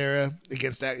in that era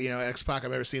against that, X-Pac.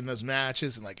 I've ever seen those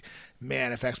matches, and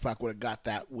man, if X-Pac would have got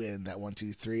that win, that 1,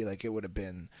 2, 3, it would have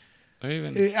been Or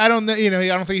even I don't know. I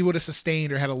don't think he would have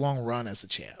sustained or had a long run as the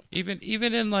champ. Even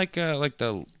in like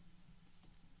the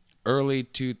early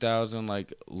 2000,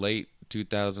 like late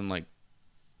 2000, like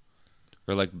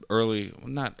or like early, well,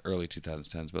 not early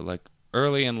 2010s, but like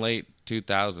early and late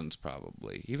 2000s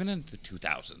probably. Even in the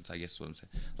 2000s, I guess what I'm saying.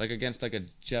 Like against like a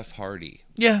Jeff Hardy.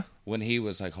 Yeah. When he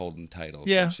was like holding titles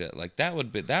Yeah. and shit. Like that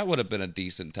would have been a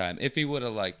decent time if he would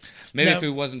have like maybe if he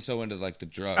wasn't so into like the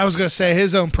drugs. I was gonna say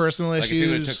his own personal like issues. If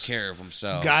he would have took care of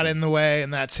himself. Got in the way,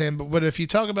 and that's him. But if you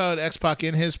talk about X-Pac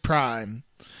in his prime,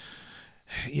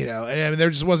 and I mean, there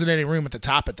just wasn't any room at the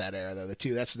top at that era though.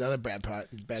 That's another bad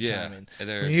timing.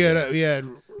 You had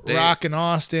Rock and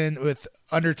Austin with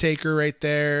Undertaker right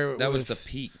there. That was the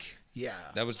peak. Yeah.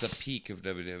 That was the peak of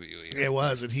WWE. It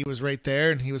was, and he was right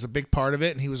there, and he was a big part of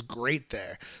it, and he was great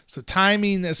there. So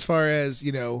timing as far as,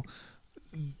 the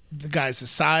guys'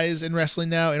 size in wrestling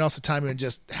now, and also timing and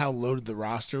just how loaded the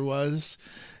roster was,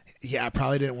 it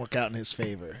probably didn't work out in his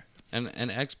favor. And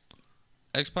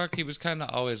X-Pac, he was kind of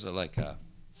always like a,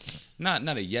 not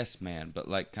a yes man, but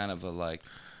like kind of a like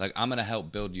I'm gonna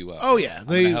help build you up. Oh yeah, I'm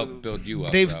gonna help build you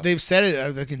up. They've said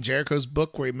it like in Jericho's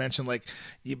book where he mentioned like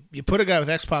you put a guy with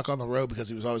X-Pac on the road because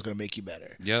he was always going to make you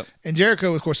better. Yep. And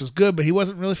Jericho, of course, was good, but he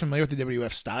wasn't really familiar with the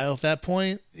WWF style at that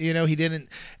point. He didn't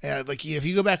if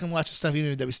you go back and watch the stuff he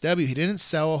did in WCW, he didn't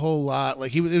sell a whole lot.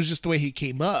 Like it was just the way he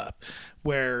came up.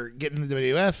 Where getting into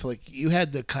WWF, like you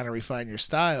had to kind of refine your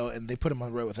style, and they put him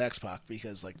on the road with X-Pac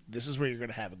because like this is where you're going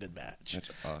to have a good match.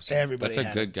 That's awesome. That's a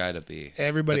good guy to be.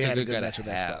 Everybody had a good match with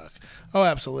X-Pac. Oh,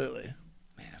 absolutely.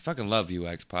 Man, I fucking love you,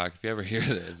 X-Pac. If you ever hear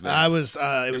this, man.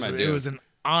 It was an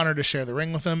honor to share the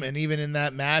ring with him, and even in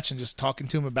that match, and just talking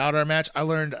to him about our match, I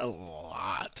learned a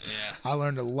lot. Yeah, I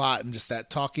learned a lot, and just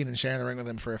that talking and sharing the ring with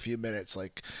him for a few minutes,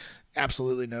 like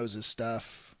absolutely knows his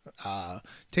stuff.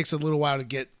 Takes a little while to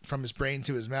get from his brain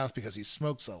to his mouth because he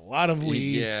smokes a lot of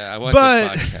weed. Yeah, I watched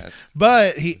his podcast.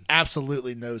 But he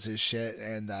absolutely knows his shit,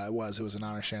 and it was an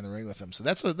honor sharing the ring with him. So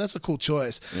that's a cool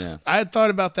choice. Yeah. I had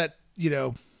thought about that,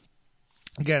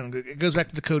 again, it goes back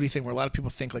to the Cody thing where a lot of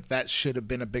people think like that should have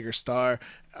been a bigger star.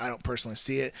 I don't personally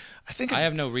see it. I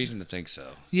have no reason to think so.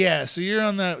 Yeah, so you're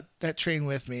on that train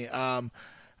with me.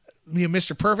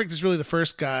 Mr. Perfect is really the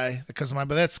first guy that comes to mind,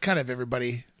 but that's kind of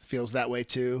everybody feels that way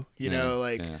too. He's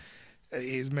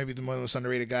maybe one of the most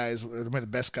underrated guys, or the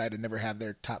best guy to never have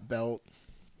their top belt.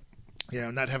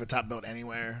 Not have a top belt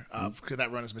anywhere. Because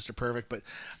that run is Mr. Perfect. But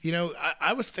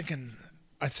I was thinking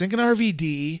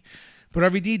RVD, but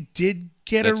RVD did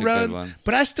get a run.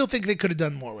 But I still think they could have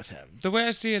done more with him. The way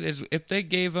I see it is, if they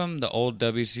gave him the old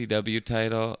WCW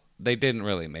title, they didn't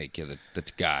really make you the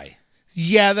guy.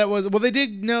 Yeah, that was... Well, they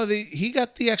did... No, he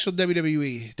got the actual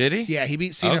WWE. Did he? Yeah, he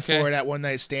beat Cena for it at One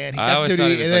Night Stand. He I always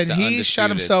thought he was and then the he shot undisputed.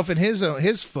 himself in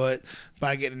his foot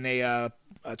by getting a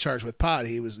charge with pot.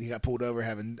 He got pulled over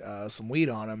having some weed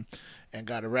on him and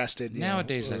got arrested.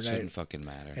 Nowadays, that shouldn't fucking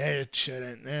matter. It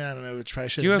shouldn't. I don't know. It probably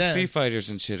shouldn't. UFC fighters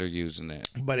and shit are using it.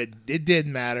 But it did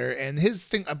matter. And his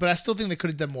thing... But I still think they could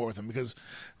have done more with him because...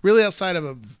 Really, outside of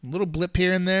a little blip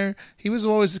here and there, he was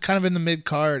always kind of in the mid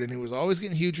card, and he was always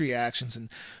getting huge reactions. And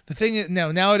the thing is,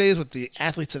 nowadays with the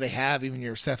athletes that they have, even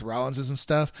your Seth Rollinses and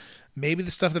stuff, maybe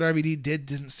the stuff that RVD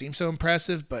didn't seem so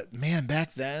impressive. But man,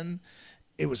 back then,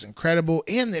 it was incredible.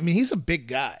 And I mean, he's a big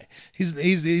guy.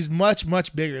 He's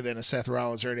much bigger than a Seth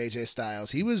Rollins or an AJ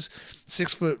Styles. He was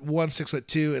 6'1",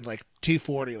 6'2", and like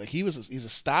 240. Like he's a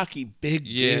stocky big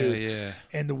dude. Yeah.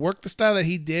 And to work the style that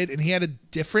he did, and he had a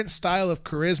different style of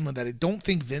charisma that I don't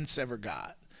think Vince ever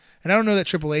got, and I don't know that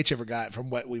Triple H ever got from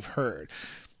what we've heard.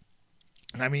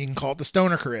 I mean, you can call it the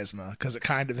stoner charisma because it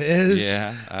kind of is.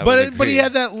 Yeah, but he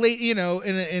had that late,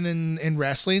 in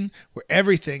wrestling where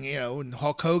everything, and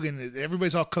Hulk Hogan,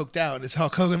 everybody's all coked out. And it's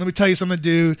Hulk Hogan. Let me tell you something,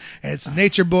 dude. And it's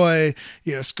Nature Boy,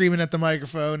 screaming at the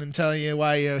microphone and telling you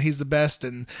why he's the best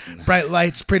and bright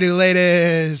lights, pretty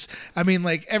ladies. I mean,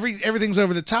 like everything's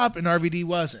over the top, and RVD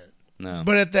wasn't. No.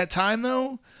 But at that time,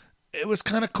 though, it was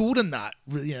kind of cool to not,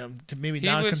 to maybe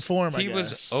non-conform. He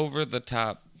was over the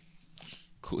top.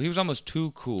 Cool. He was almost too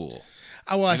cool.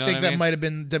 Well, I think that might have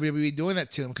been WWE doing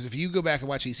that to him, because if you go back and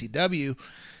watch ECW,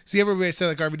 see, everybody said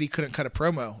like RVD couldn't cut a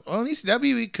promo. Well, in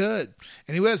ECW he could,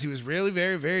 and he was really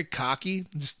very, very cocky,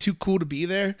 just too cool to be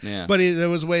there. Yeah. But there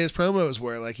was the way his promos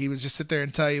were. Like he was just sit there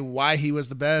and tell you why he was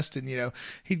the best, and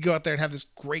he'd go out there and have this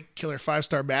great killer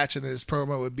 5-star match, and then his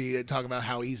promo would be talking about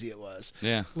how easy it was.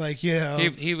 Yeah, like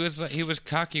he was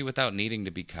cocky without needing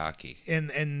to be cocky, and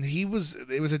it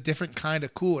was a different kind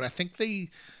of cool, and I think they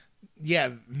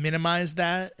minimize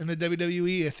that in the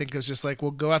WWE. I think it's just like,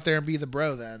 well, go out there and be the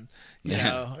bro then. You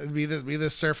know, be the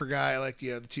surfer guy, like,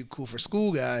 the too cool for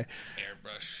school guy.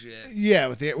 Airbrush shit. Yeah,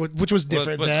 which was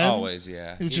different then. Always,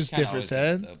 yeah. Which was different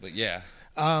then. But yeah.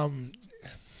 I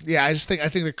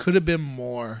think there could have been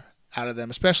more out of them,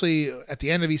 especially at the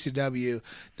end of ECW.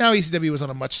 Now ECW was on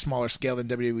a much smaller scale than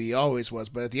WWE always was,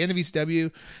 but at the end of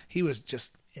ECW, he was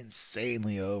just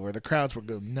insanely over. The crowds were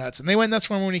going nuts, and they went nuts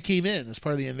for him when he came in as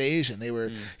part of the invasion.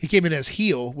 He came in as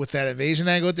heel with that invasion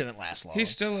angle. It didn't last long. He's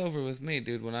still over with me,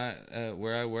 dude. When I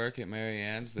where I work at Mary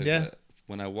Ann's,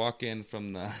 when I walk in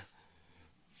from the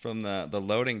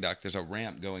loading dock, there's a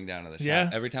ramp going down to the shop. Yeah.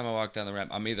 Every time I walk down the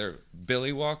ramp, I'm either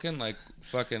Billy walking like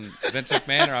fucking Vince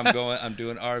McMahon, or I'm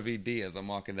doing RVD as I'm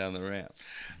walking down the ramp.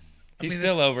 He's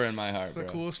still over in my heart, It's the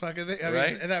bro. coolest fucking thing.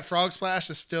 Right? And that frog splash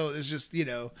is just, God,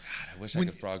 I wish I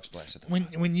could frog splash at the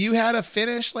when you had a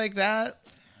finish like that,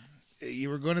 you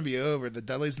were going to be over. The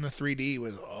Dudleys in the 3D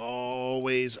was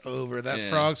always over. That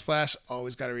frog splash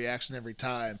always got a reaction every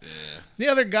time. Yeah. The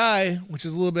other guy, which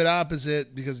is a little bit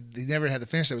opposite because he never had the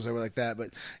finish that was over like that, but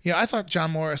I thought John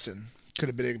Morrison could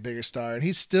have been a bigger star, and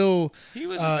he's still he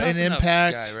was a tough an enough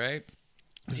Impact guy, right?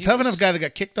 He's a tough enough guy that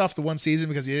got kicked off the one season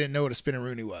because he didn't know what a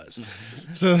spinneroonie was.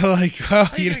 So like, well,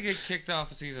 how are you gonna get kicked off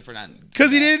a season for not?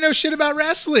 Because he didn't know shit about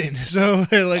wrestling. So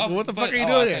like, what the fuck are you doing?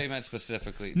 I thought you meant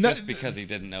specifically just because he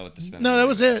didn't know what the spinneroonie No, that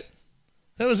was it.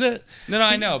 That was it. No,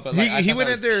 I know, but like, he went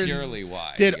in there purely and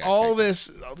why did all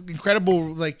this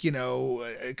incredible, like,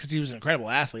 because he was an incredible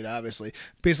athlete, obviously.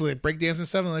 Basically, like breakdance and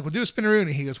stuff. And like, well, do a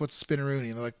spinneroonie. He goes, what's a spinneroonie?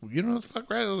 And they're like, well, you don't know what the fuck,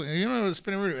 right? You don't know what a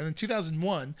spinneroonie is. And in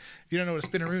 2001, if you don't know what a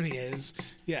spinneroonie is,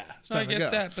 it's time to go. I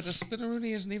get that, but a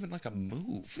spinneroonie isn't even like a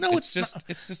move. No, it's just not.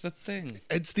 It's just a thing.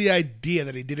 It's the idea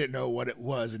that he didn't know what it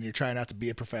was, and you're trying not to be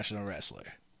a professional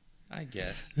wrestler. I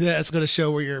guess. Yeah, it's going to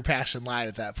show where your passion lied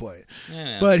at that point.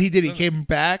 Yeah. But he did. He came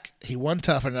back. He won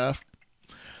tough enough.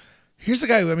 Here's the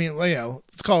guy who,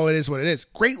 let's call it is what it is.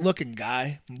 Great looking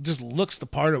guy. Just looks the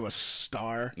part of a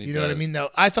star. You know what I mean?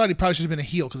 Now, I thought he probably should have been a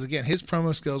heel because, again, his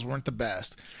promo skills weren't the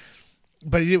best.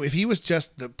 But if he was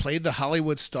just played the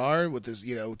Hollywood star with his,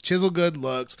 chisel good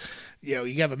looks,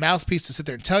 you have a mouthpiece to sit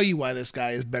there and tell you why this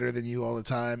guy is better than you all the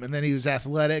time. And then he was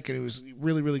athletic and he was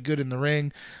really, really good in the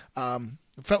ring.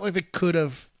 It felt like they could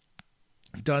have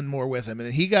done more with him. And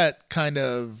then he got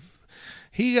a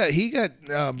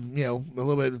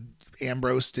little bit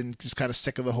Ambrose and just kind of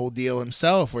sick of the whole deal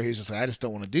himself, where he's just like, I just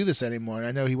don't want to do this anymore. And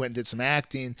I know he went and did some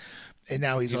acting, and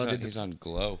now he's on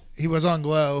Glow. He was on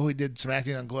Glow. He did some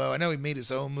acting on Glow. I know he made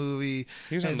his own movie.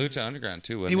 He was on Lucha Underground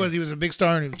too. He was a big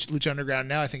star in Lucha Underground.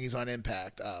 Now I think he's on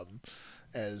Impact.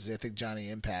 As I think Johnny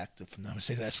Impact, if I'm not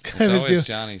mistaken, that's kind of his deal.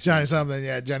 Johnny something,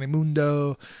 yeah, Johnny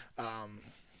Mundo.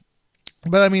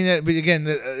 But again,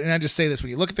 and I just say this: when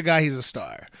you look at the guy, he's a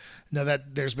star. Now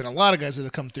that there's been a lot of guys that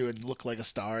have come through and look like a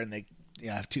star, and they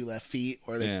have two left feet,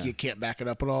 or you can't back it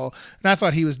up at all. And I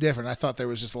thought he was different. I thought there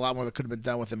was just a lot more that could have been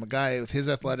done with him. A guy with his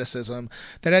athleticism,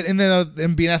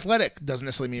 and being athletic doesn't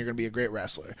necessarily mean you're going to be a great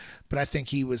wrestler. But I think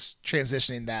he was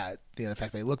transitioning that. The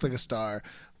fact that he looked like a star,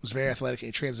 was very athletic,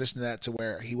 and he transitioned that to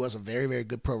where he was a very, very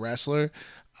good pro wrestler.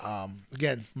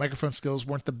 Again, microphone skills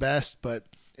weren't the best, but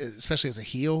especially as a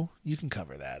heel, you can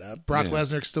cover that up. Brock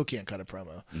Lesnar still can't cut a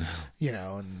promo.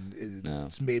 No. And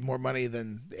it's made more money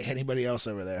than anybody else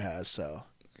over there has. So,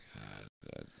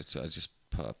 God, I just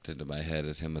popped into my head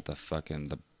as him with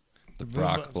the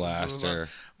Brock Blaster,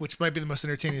 which might be the most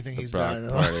entertaining thing he's done.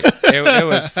 It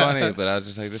was funny, but I was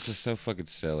just like, this is so fucking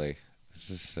silly. This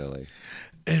is silly.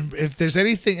 And if there's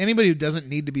anybody who doesn't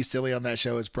need to be silly on that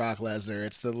show, it's Brock Lesnar.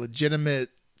 It's the legitimate,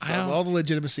 all the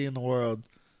legitimacy in the world.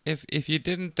 If you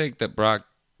didn't think that Brock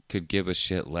could give a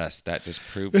shit less, that just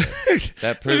proved it.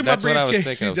 That's what I was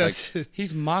thinking. I was like,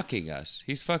 he's mocking us.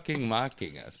 He's fucking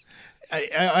mocking us.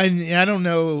 I don't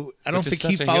know. I don't think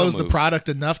he follows the product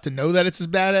enough to know that it's as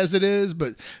bad as it is.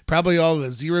 But probably all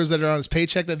the zeros that are on his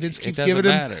paycheck that Vince keeps giving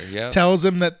him tells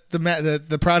him that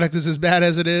the product is as bad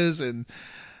as it is. And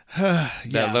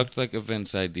that looked like a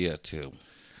Vince idea too.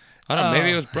 I don't know.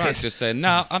 Maybe it was Brock just saying,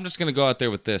 "No, I'm just gonna go out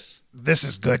there with this. This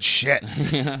is good shit.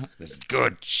 This is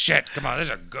good shit. Come on, this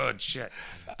is good shit."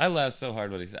 I laughed so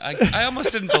hard when he said. I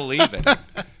almost didn't believe it.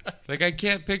 Like, I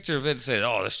can't picture Vince saying,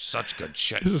 "Oh, this is such good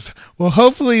shit."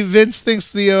 Hopefully Vince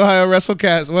thinks the Ohio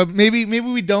WrestleCast. Well, maybe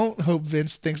we don't hope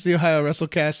Vince thinks the Ohio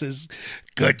WrestleCast is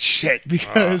good shit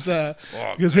because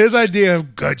his idea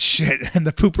of good shit and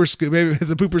the pooper scoop, maybe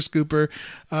the pooper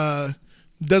scooper.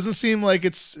 Doesn't seem like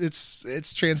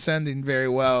it's transcending very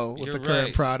well with the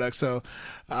current product. So,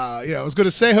 I was going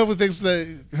to say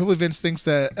hopefully Vince thinks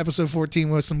that episode 14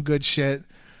 was some good shit,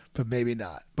 but maybe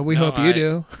not. But we hope you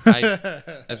do.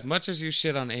 As much as you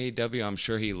shit on AEW, I'm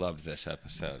sure he loved this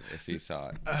episode if he saw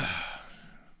it.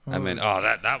 I mean,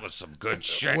 that was some good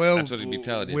shit. That's what he'd be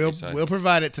telling you. We'll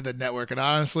provide it to the network. And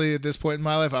honestly, at this point in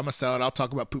my life, I'm going to sell it. I'll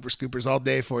talk about pooper scoopers all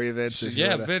day for you, Vince.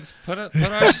 Yeah, Vince, put Ohio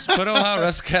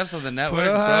WrestleCast on the network.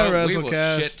 Bro. We will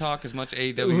shit talk as much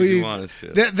AEW as you want us to.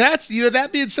 That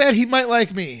being said, he might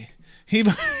like me.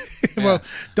 Well,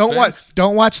 don't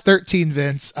watch 13,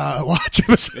 Vince. Watch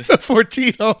episode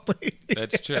 14 only.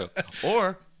 That's true.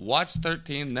 Or watch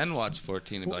 13, then watch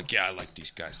 14 and be like, yeah, I like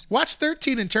these guys. Watch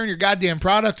 13 and turn your goddamn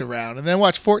product around, and then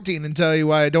watch 14 and tell you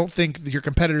why I don't think that your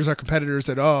competitors are competitors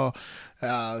at all.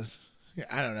 I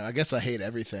don't know. I guess I hate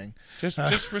everything.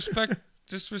 Just respect.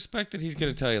 Just respect that he's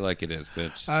going to tell you like it is,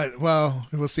 bitch. Well,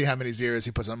 we'll see how many zeros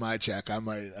he puts on my check. I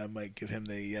might give him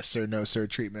the yes sir, no sir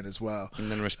treatment as well.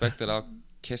 And then respect that I'll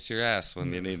kiss your ass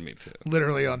when you need me to.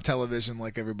 Literally on television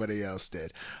like everybody else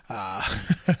did.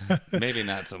 Maybe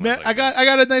not so much. I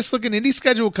got a nice looking indie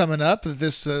schedule coming up.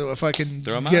 This if I can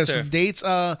give some dates.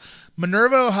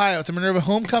 Minerva, Ohio, at the Minerva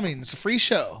Homecoming. It's a free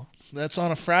show. That's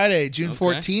on a Friday, June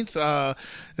 14th.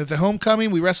 At the Homecoming,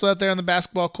 we wrestle out there on the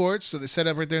basketball courts. So they set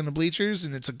up right there in the bleachers,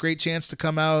 and it's a great chance to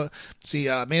come out, see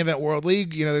Main Event World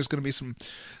League. There's going to be some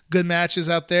good matches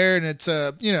out there, and it's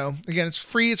again, it's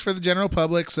free. It's for the general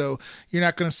public, so you're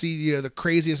not going to see the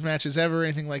craziest matches ever or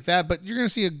anything like that. But you're going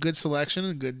to see a good selection,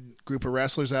 a good group of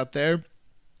wrestlers out there.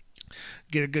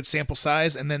 Get a good sample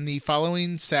size, and then the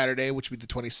following Saturday, which will be the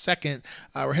 22nd,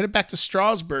 we're headed back to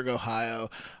Strasburg, Ohio.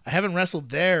 I haven't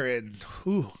wrestled there in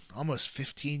almost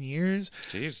 15 years.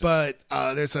 Jesus. But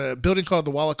there's a building called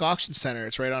the Wallach Auction Center.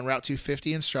 It's right on Route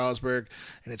 250 in Strasburg,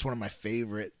 and it's one of my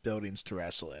favorite buildings to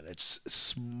wrestle in. It's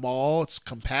small, it's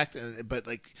compact, but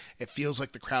it feels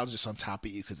like the crowd's just on top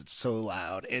of you because it's so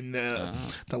loud. And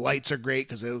the lights are great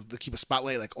because they keep a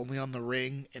spotlight only on the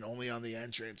ring and only on the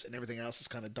entrance, and everything else is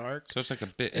kind of dark. So it's like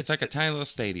it's like a tiny little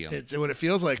stadium. It's what it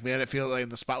feels like, man. It feels like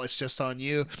the spotlight's just on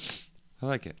you. I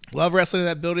like it. Love wrestling in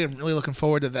that building. I'm really looking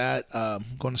forward to that.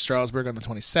 Going to Strasburg on the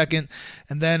 22nd.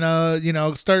 And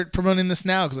then, start promoting this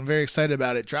now because I'm very excited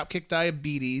about it. Dropkick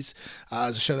Diabetes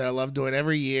is a show that I love doing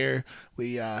every year.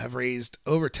 We have raised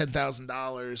over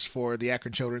 $10,000 for the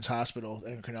Akron Children's Hospital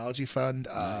Endocrinology Fund.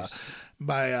 Nice.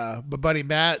 My buddy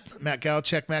Matt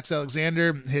Galchek, Max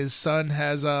Alexander, his son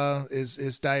has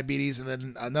is diabetes, and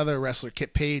then another wrestler,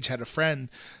 Kit Page, had a friend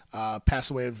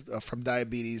pass away from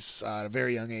diabetes at a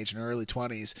very young age in her early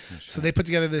 20s. So they put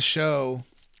together this show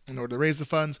in order to raise the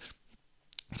funds.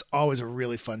 It's always a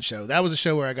really fun show. That was a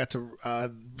show where I got to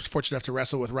was fortunate enough to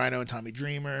wrestle with Rhino and Tommy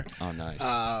Dreamer. Oh, nice.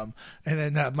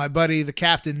 And then my buddy, the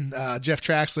captain, Jeff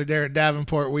Traxler, Darren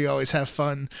Davenport. We always have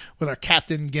fun with our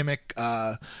captain gimmick.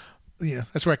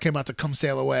 That's where I came out to Come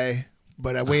Sail Away.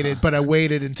 But I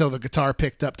waited until the guitar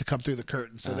picked up to come through the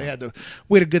curtain. So they had to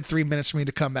wait a good 3 minutes for me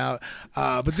to come out.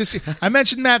 But this year, I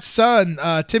mentioned Matt's son,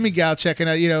 Timmy Galchek,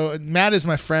 and Matt is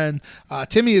my friend.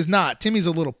 Timmy is not. Timmy's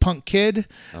a little punk kid.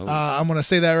 Oh. I'm going to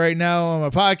say that right now on my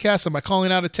podcast. Am I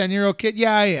calling out a 10-year-old kid?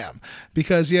 Yeah, I am.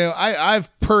 Because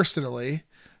I've personally,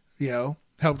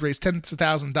 helped raise tens of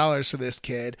thousands of dollars for this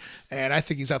kid, and I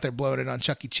think he's out there blowing it on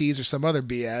Chuck E. Cheese or some other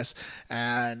BS.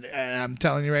 And I'm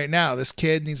telling you right now, this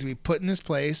kid needs to be put in his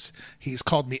place. He's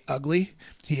called me ugly.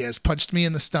 He has punched me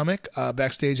in the stomach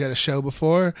backstage at a show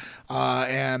before.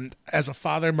 And as a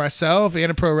father myself and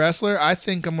a pro wrestler, I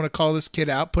think I'm going to call this kid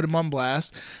out, put him on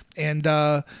blast, and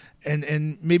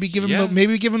maybe give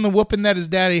him the whooping that his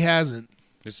daddy hasn't.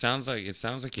 It sounds like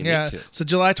you need to. So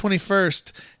July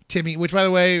 21st. Timmy, which, by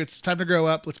the way, it's time to grow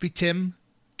up. Let's be Tim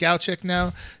Galchek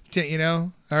now.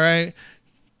 All right?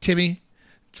 Timmy,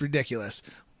 it's ridiculous.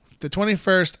 The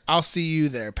 21st, I'll see you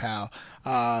there, pal.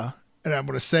 And I'm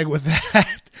going to segue with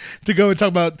that to go and talk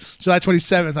about July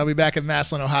 27th. I'll be back in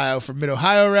Massillon, Ohio for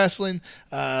Mid-Ohio Wrestling.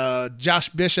 Josh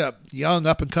Bishop, young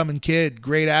up-and-coming kid,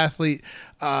 great athlete.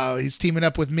 He's teaming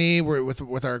up with me. We're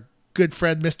with our good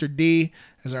friend Mr. D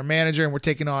as our manager, and we're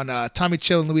taking on Tommy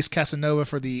Chill and Luis Casanova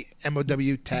for the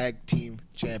MOW Tag Team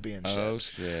Championship. Oh,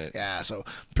 shit. Yeah, so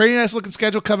pretty nice looking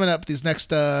schedule coming up these next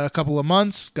couple of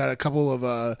months. Got a couple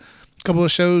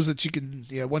of shows that you can,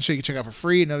 one show you can check out for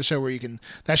free, another show where you can,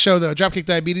 that show, though, Dropkick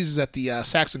Diabetes, is at the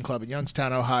Saxon Club in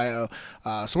Youngstown, Ohio.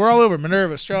 So we're all over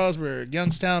Minerva, Strasburg,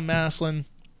 Youngstown, Massillon.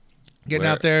 Getting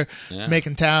out there,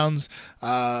 making towns,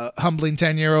 humbling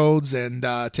 10-year-olds,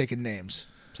 and taking names.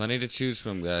 Plenty to choose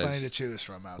from, guys. Plenty to choose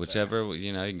from out whichever, there.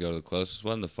 You can go to the closest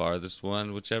one, the farthest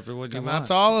one, whichever one you want. Come out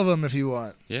to all of them if you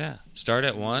want. Yeah. Start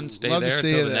at one, stay there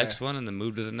until the next one, and then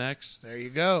move to the next. There you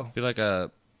go. Be like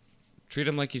treat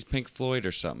him like he's Pink Floyd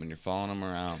or something, and you're following him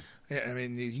around. Yeah, I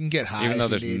mean, you can get high. Even though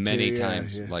if there's you need many to.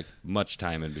 times, Yeah. like much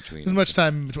time in between. There's much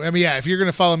time in between. I mean, yeah, if you're going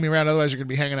to follow me around, otherwise you're going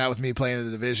to be hanging out with me playing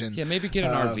the Division. Yeah, maybe get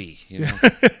an RV. You know?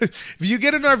 If you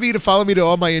get an RV to follow me to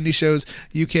all my indie shows,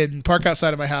 you can park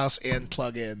outside of my house and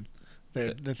plug in.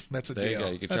 That's a there deal. You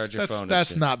go. You can charge your phone.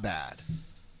 That's not bad.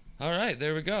 All right,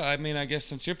 there we go. I mean, I guess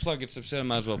since you're plugging some shit, I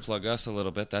might as well plug us a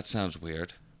little bit. That sounds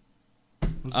weird.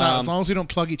 As long as we don't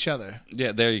plug each other.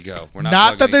 Yeah, there you go. We're not.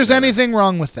 Not that there's anything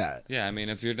wrong with that. Yeah, I mean,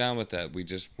 if you're down with that,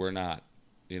 we're not.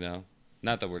 You know,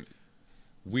 not that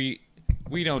we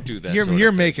don't do that.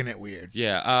 You're making it weird.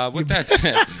 Yeah. With that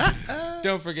said,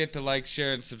 don't forget to like,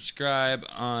 share, and subscribe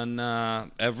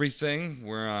on everything.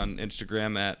 We're on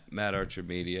Instagram at Matt Archer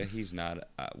Media. He's not.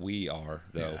 We are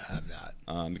though. Yeah, I'm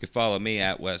not. You can follow me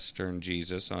at Western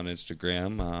Jesus on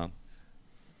Instagram.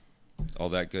 All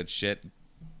that good shit.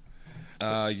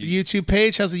 YouTube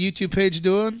page. How's the YouTube page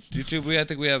doing? YouTube, I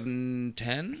think we have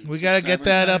 10. We got to get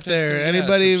that up there.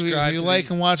 Anybody, if you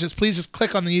like and watch us, please just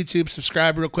click on the YouTube,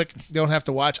 subscribe real quick. You don't have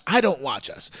to watch. I don't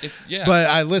watch us, but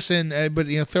I listen. But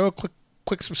throw a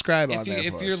quick subscribe on there.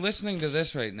 If you're listening to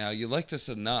this right now, you like this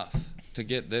enough to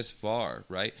get this far,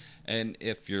 right? And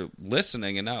if you're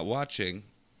listening and not watching,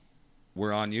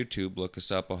 we're on YouTube. Look us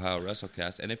up, Ohio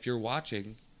WrestleCast. And if you're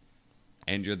watching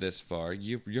and you're this far,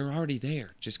 you're already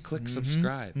there. Just click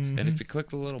subscribe. And if you click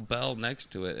the little bell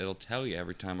next to it, it'll tell you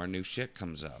every time our new shit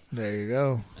comes out. There you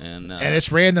go. And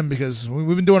it's random because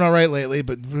we've been doing all right lately,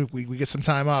 but we get some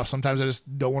time off. Sometimes I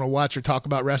just don't want to watch or talk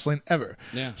about wrestling ever.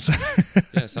 Yeah. So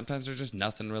yeah, sometimes there's just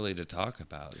nothing really to talk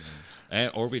about.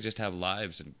 Or we just have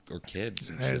lives or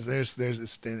kids. And there's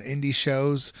indie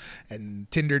shows and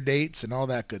Tinder dates and all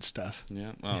that good stuff.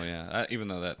 Yeah. Oh, yeah. Even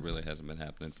though that really hasn't been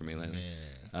happening for me lately.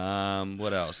 Yeah.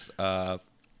 What else?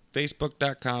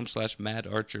 Facebook.com/Matt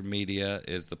Archer Media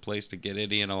is the place to get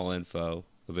any and all info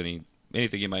of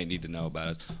anything you might need to know about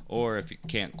us. Or if you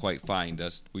can't quite find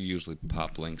us, we usually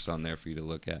pop links on there for you to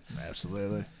look at.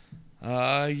 Absolutely.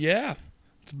 Yeah.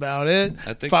 That's about it.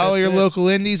 I think Follow your it. local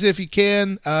indies if you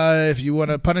can. If you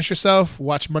want to punish yourself,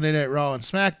 watch Monday Night Raw and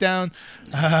SmackDown.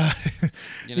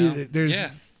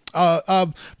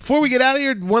 Before we get out of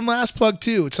here, one last plug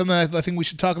too. It's something I think we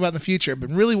should talk about in the future. I've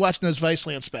been really watching those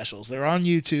Viceland specials. They're on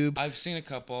YouTube. I've seen a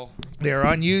couple. They're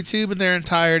on YouTube in their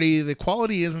entirety. The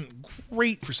quality isn't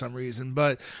great for some reason,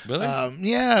 but really,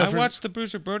 yeah. I watched the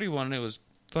Bruiser Brody one. And it was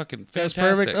fucking fantastic.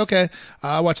 That's perfect. Okay.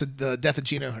 I watched the Death of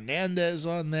Gino Hernandez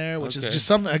on there, which is just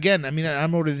something, again, I mean,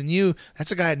 I'm older than you.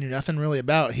 That's a guy I knew nothing really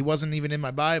about. He wasn't even in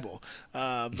my Bible.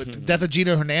 But the Death of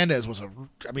Gino Hernandez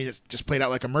it just played out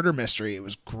like a murder mystery. It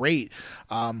was great.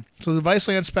 So the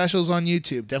Viceland specials on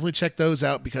YouTube, definitely check those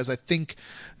out because I think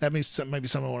that might be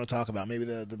something I want to talk about. Maybe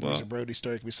the Bruiser Brody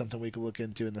story could be something we could look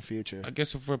into in the future. I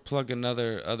guess if we're plugging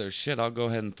other shit, I'll go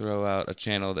ahead and throw out a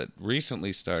channel that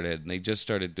recently started, and they just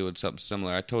started doing something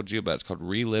similar. I told you about it. It's called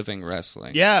Reliving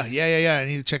Wrestling. Yeah. I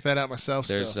need to check that out myself.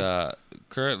 There's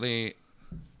currently,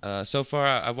 so far,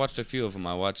 I've watched a few of them.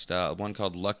 I watched one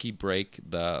called Lucky Break,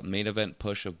 the main event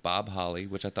push of Bob Holly,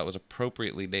 which I thought was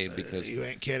appropriately named because you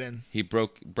ain't kidding.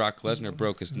 Brock Lesnar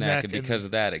broke his neck, and because of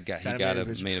that, he got a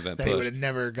main event push. He would have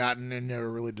never gotten and never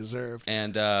really deserved.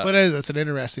 And but that's an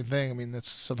interesting thing. I mean, that's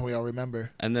something we all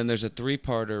remember. And then there's a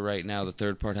 3-parter right now. The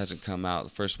 3rd part hasn't come out. The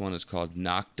first one is called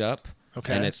Knocked Up.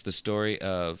 Okay. And it's the story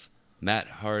of Matt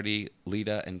Hardy,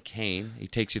 Lita, and Kane. He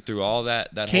takes you through all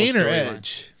that Kane whole or storyline.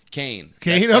 Edge? Kane.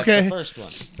 Kane, that's okay. the first one.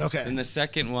 Okay. And the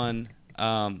second one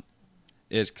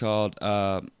is called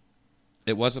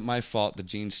It Wasn't My Fault, the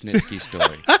Gene Snitsky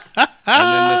story. And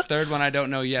then the third one I don't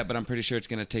know yet, but I'm pretty sure it's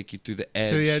going to take you through the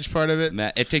Edge. To the Edge part of it?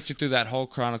 It takes you through that whole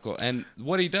chronicle. And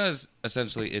what he does,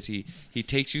 essentially, is he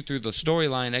takes you through the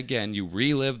storyline again. You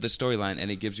relive the storyline, and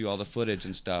he gives you all the footage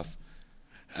and stuff.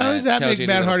 How did that make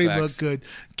Matt Hardy look good?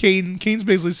 Kane's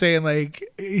basically saying, like,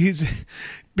 he's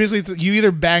basically, you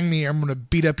either bang me or I'm going to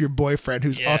beat up your boyfriend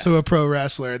who's also a pro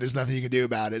wrestler. There's nothing you can do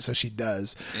about it, so she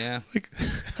does. Yeah. Like,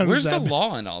 where's the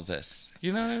law in all this?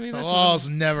 You know what I mean? The laws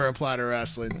never apply to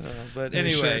wrestling. But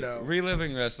anyway,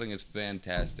 Reliving Wrestling is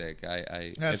fantastic.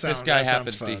 If this guy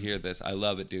happens to hear this, I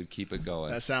love it, dude. Keep it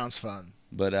going. That sounds fun.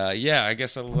 But I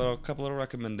guess a couple of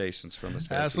recommendations from us.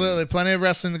 Absolutely, plenty of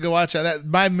wrestling to go watch.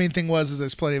 My main thing is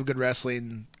there's plenty of good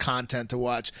wrestling content to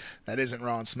watch that isn't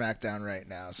Raw and SmackDown right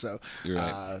now. So,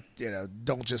 right.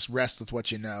 Don't just rest with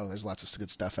what you know. There's lots of good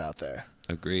stuff out there.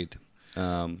 Agreed.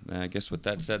 And I guess with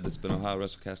that said, this has been Ohio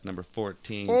WrestleCast number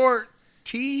 14.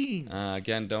 14.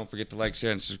 Again, don't forget to like,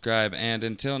 share, and subscribe. And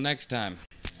until next time.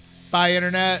 Bye,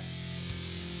 Internet.